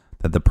saying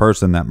that the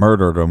person that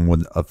murdered him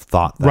would have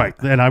thought that. Right,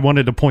 and I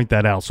wanted to point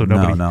that out so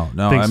nobody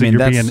thinks that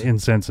you're being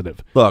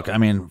insensitive. Look, I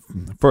mean,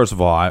 first of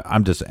all,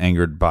 I'm just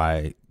angered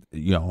by,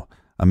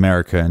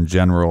 America in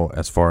general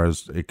as far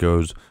as it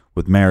goes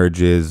with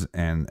marriages,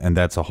 and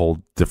that's a whole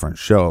different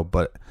show.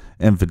 But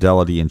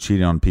infidelity and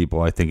cheating on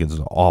people, I think is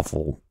an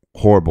awful,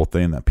 horrible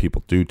thing that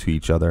people do to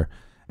each other.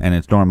 And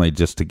it's normally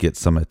just to get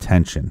some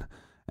attention.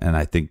 And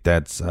I think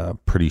that's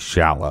pretty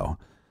shallow.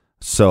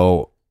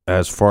 So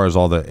as far as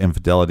all the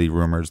infidelity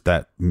rumors,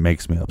 that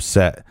makes me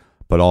upset.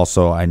 But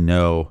also I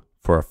know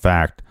for a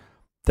fact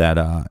that,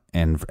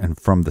 and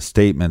from the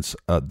statements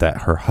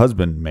that her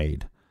husband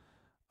made,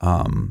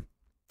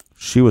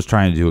 she was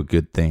trying to do a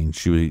good thing.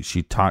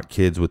 She taught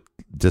kids with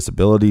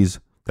disabilities.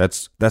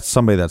 That's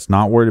somebody that's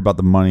not worried about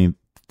the money.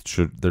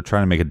 They're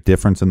trying to make a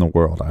difference in the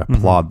world. I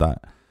applaud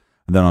that.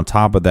 And then on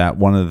top of that,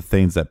 one of the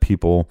things that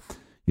people,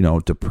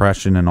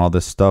 depression and all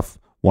this stuff,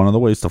 one of the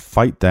ways to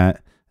fight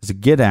that is to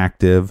get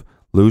active,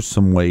 lose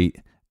some weight,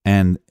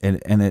 and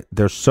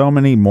there's so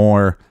many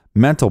more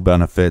mental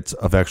benefits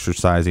of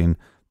exercising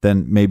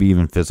than maybe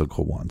even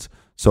physical ones.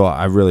 So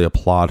I really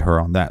applaud her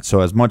on that.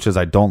 So as much as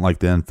I don't like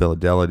the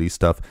infidelity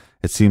stuff,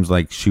 it seems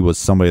like she was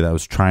somebody that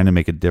was trying to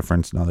make a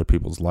difference in other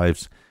people's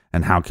lives.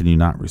 And how can you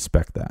not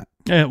respect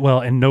that? Well,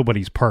 and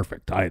nobody's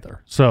perfect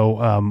either.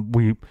 So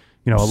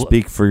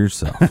speak for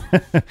yourself.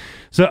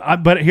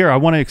 But here, I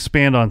want to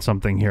expand on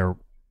something here,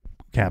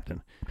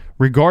 Captain.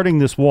 Regarding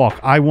this walk,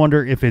 I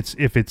wonder if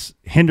it's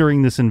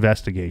hindering this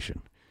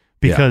investigation,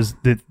 because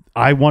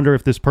I wonder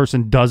if this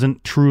person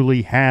doesn't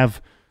truly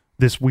have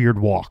this weird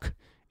walk.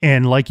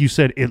 And like you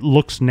said, it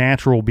looks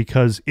natural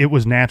because it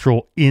was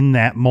natural in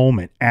that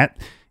moment,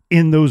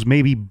 in those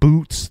maybe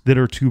boots that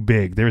are too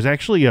big. There's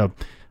actually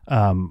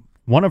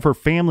one of her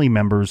family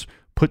members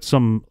put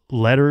some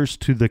letters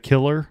to the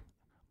killer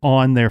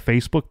on their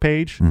Facebook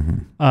page.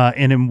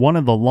 And in one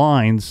of the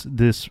lines,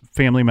 this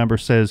family member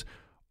says,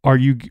 are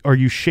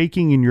you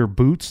shaking in your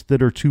boots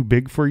that are too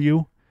big for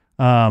you?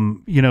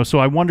 So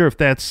I wonder if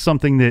that's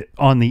something that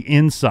on the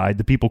inside,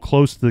 the people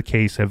close to the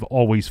case have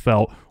always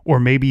felt, or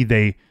maybe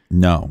they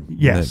know.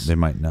 Yes. They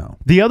might know.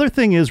 The other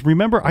thing is,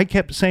 remember, I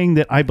kept saying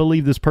that I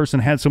believe this person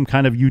had some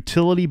kind of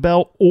utility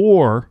belt,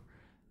 or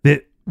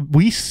that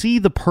we see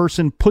the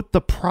person put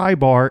the pry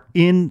bar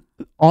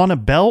on a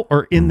belt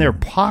or in their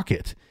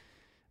pocket.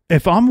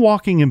 If I'm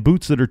walking in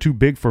boots that are too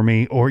big for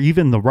me, or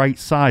even the right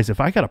size,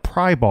 if I got a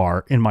pry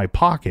bar in my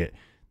pocket,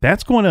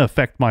 that's going to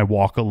affect my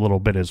walk a little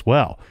bit as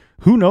well.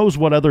 Who knows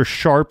what other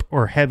sharp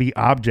or heavy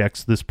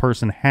objects this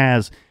person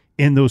has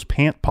in those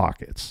pant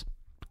pockets?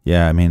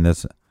 Yeah, I mean,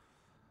 this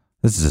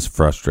is just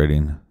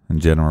frustrating in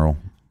general.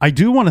 I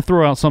do want to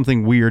throw out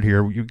something weird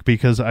here,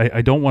 because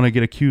I don't want to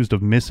get accused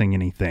of missing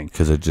anything.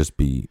 Because it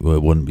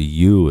wouldn't be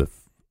you if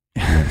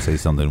you didn't say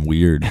something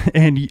weird.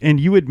 And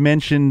you had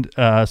mentioned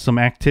some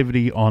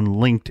activity on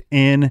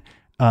LinkedIn.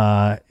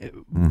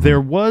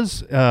 There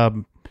was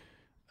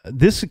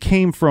this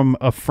came from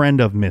a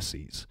friend of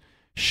Missy's.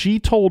 She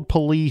told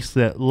police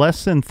that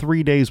less than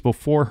 3 days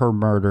before her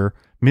murder,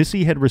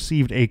 Missy had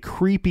received a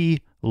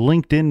creepy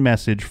LinkedIn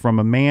message from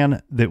a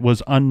man that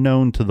was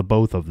unknown to the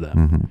both of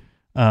them.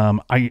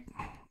 I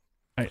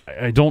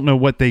don't know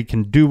what they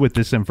can do with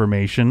this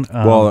information.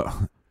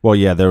 Well,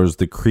 yeah, there was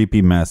the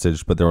creepy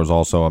message, but there was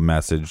also a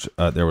message.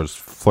 There was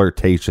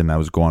flirtation that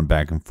was going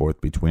back and forth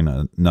between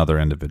another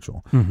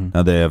individual.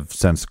 Now, they have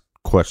since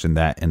questioned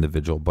that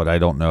individual, but I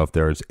don't know if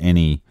there is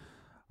any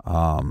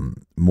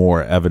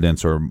more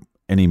evidence or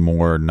any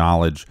more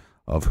knowledge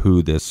of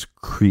who this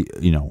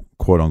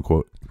quote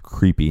unquote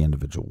creepy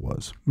individual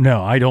was.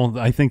 No, I don't.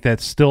 I think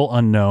that's still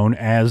unknown,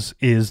 as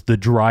is the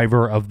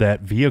driver of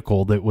that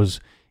vehicle that was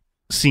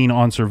seen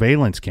on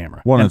surveillance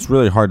camera. Well, and it's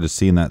really hard to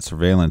see in that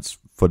surveillance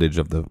footage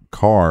of the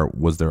car.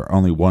 Was there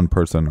only one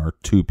person or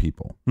two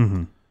people?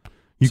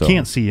 You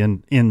can't see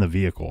in the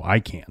vehicle. I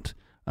can't.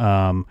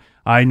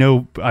 I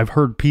know I've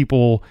heard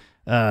people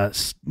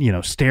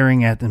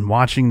staring at and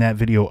watching that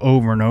video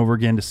over and over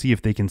again to see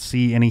if they can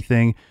see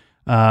anything.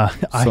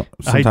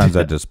 Sometimes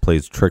that just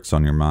plays tricks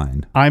on your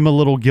mind. I'm a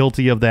little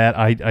guilty of that.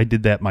 I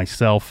did that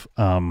myself.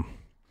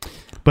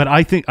 But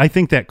I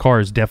think that car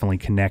is definitely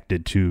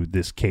connected to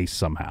this case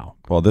somehow.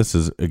 Well, this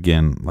is,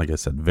 again, like I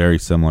said, very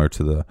similar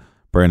to the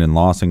Brandon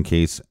Lawson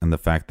case, and the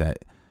fact that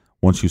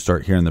once you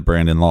start hearing the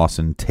Brandon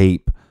Lawson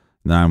tape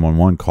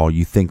 911 call,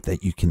 you think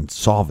that you can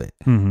solve it.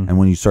 And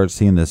when you start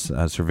seeing this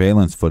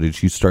surveillance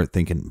footage, you start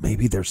thinking,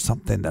 maybe there's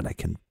something that I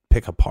can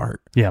pick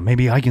apart. Yeah,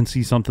 maybe I can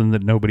see something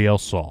that nobody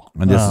else saw.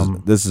 And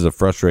this is a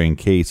frustrating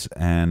case,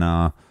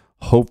 and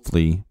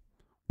hopefully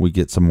we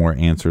get some more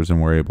answers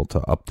and we're able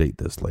to update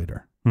this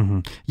later.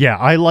 Yeah,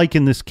 I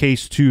liken this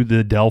case to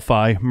the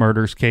Delphi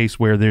murders case,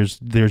 where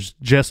there's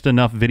just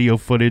enough video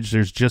footage,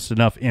 there's just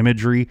enough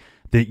imagery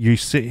that you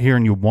sit here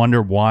and you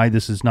wonder why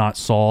this is not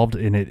solved,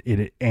 and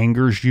it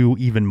angers you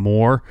even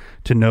more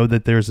to know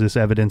that there's this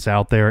evidence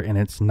out there and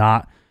it's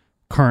not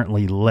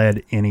currently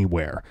led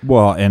anywhere.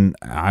 Well, and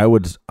I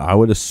would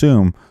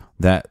assume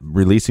that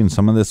releasing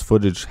some of this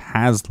footage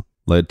has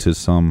led to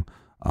some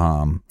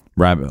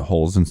rabbit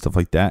holes and stuff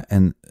like that.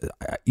 And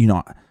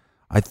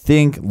I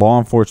think law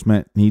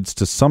enforcement needs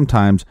to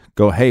sometimes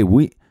go, hey,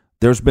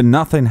 there's been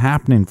nothing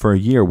happening for a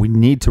year. We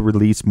need to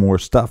release more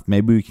stuff.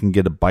 Maybe we can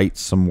get a bite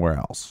somewhere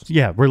else.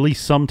 Yeah,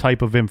 release some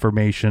type of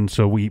information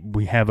so we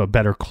have a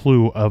better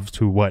clue of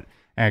to what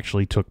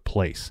actually took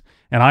place.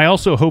 And I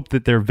also hope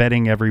that they're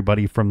vetting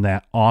everybody from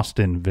that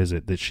Austin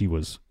visit that she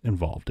was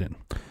involved in.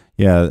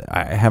 Yeah,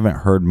 I haven't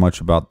heard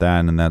much about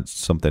that, and that's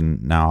something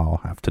now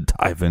I'll have to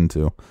dive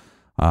into.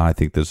 I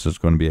think this is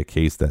going to be a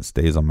case that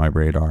stays on my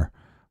radar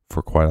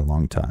for quite a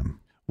long time.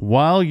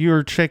 While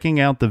you're checking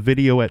out the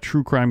video at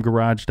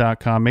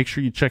truecrimegarage.com, make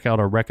sure you check out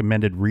our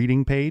recommended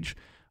reading page.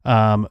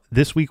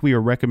 This week we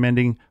are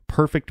recommending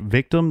Perfect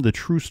Victim, the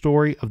true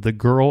story of The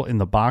Girl in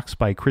the Box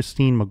by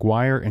Christine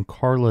McGuire and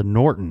Carla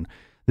Norton.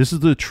 This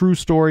is the true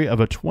story of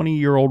a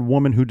 20-year-old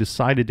woman who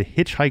decided to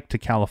hitchhike to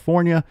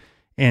California,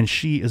 and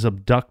she is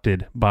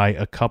abducted by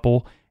a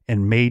couple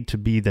and made to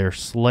be their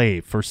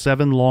slave. For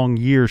 7 long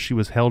years, she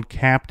was held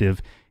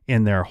captive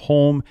in their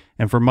home,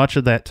 and for much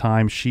of that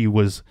time, she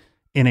was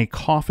in a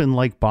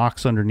coffin-like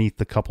box underneath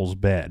the couple's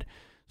bed.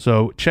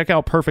 So check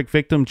out Perfect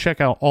Victim. Check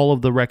out all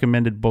of the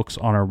recommended books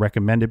on our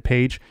recommended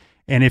page.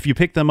 And if you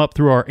pick them up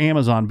through our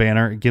Amazon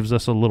banner, it gives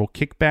us a little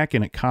kickback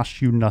and it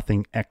costs you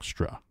nothing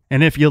extra.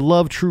 And if you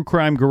love True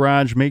Crime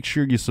Garage, make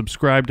sure you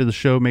subscribe to the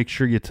show. Make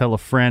sure you tell a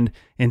friend.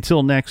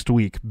 Until next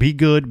week, be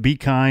good, be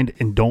kind,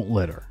 and don't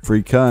litter.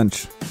 Free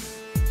Cunch.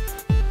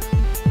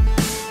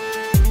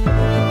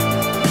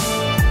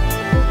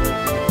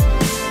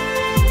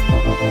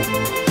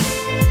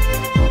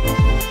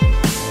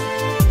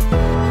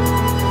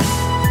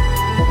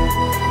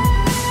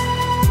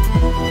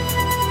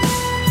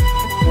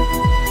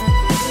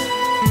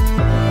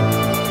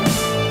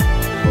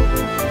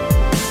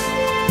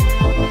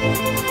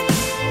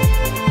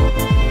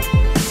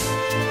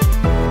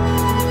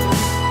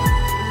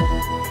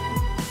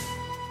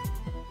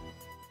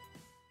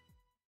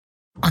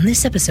 On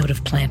this episode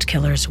of Plant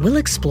Killers, we'll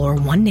explore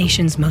one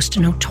nation's most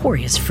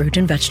notorious fruit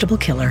and vegetable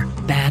killer,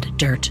 bad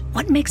dirt.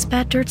 What makes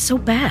bad dirt so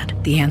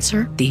bad? The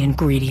answer? The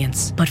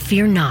ingredients. But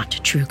fear not,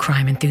 true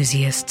crime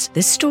enthusiasts.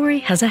 This story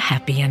has a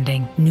happy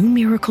ending. New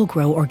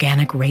Miracle-Gro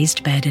Organic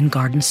Raised Bed and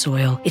Garden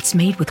Soil. It's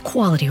made with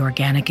quality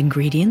organic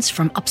ingredients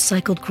from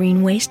upcycled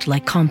green waste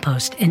like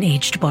compost and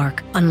aged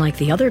bark. Unlike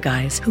the other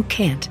guys who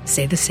can't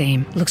say the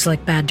same. Looks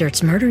like bad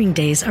dirt's murdering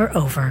days are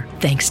over,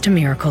 thanks to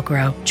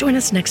Miracle-Gro. Join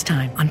us next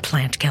time on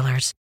Plant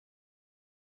Killers.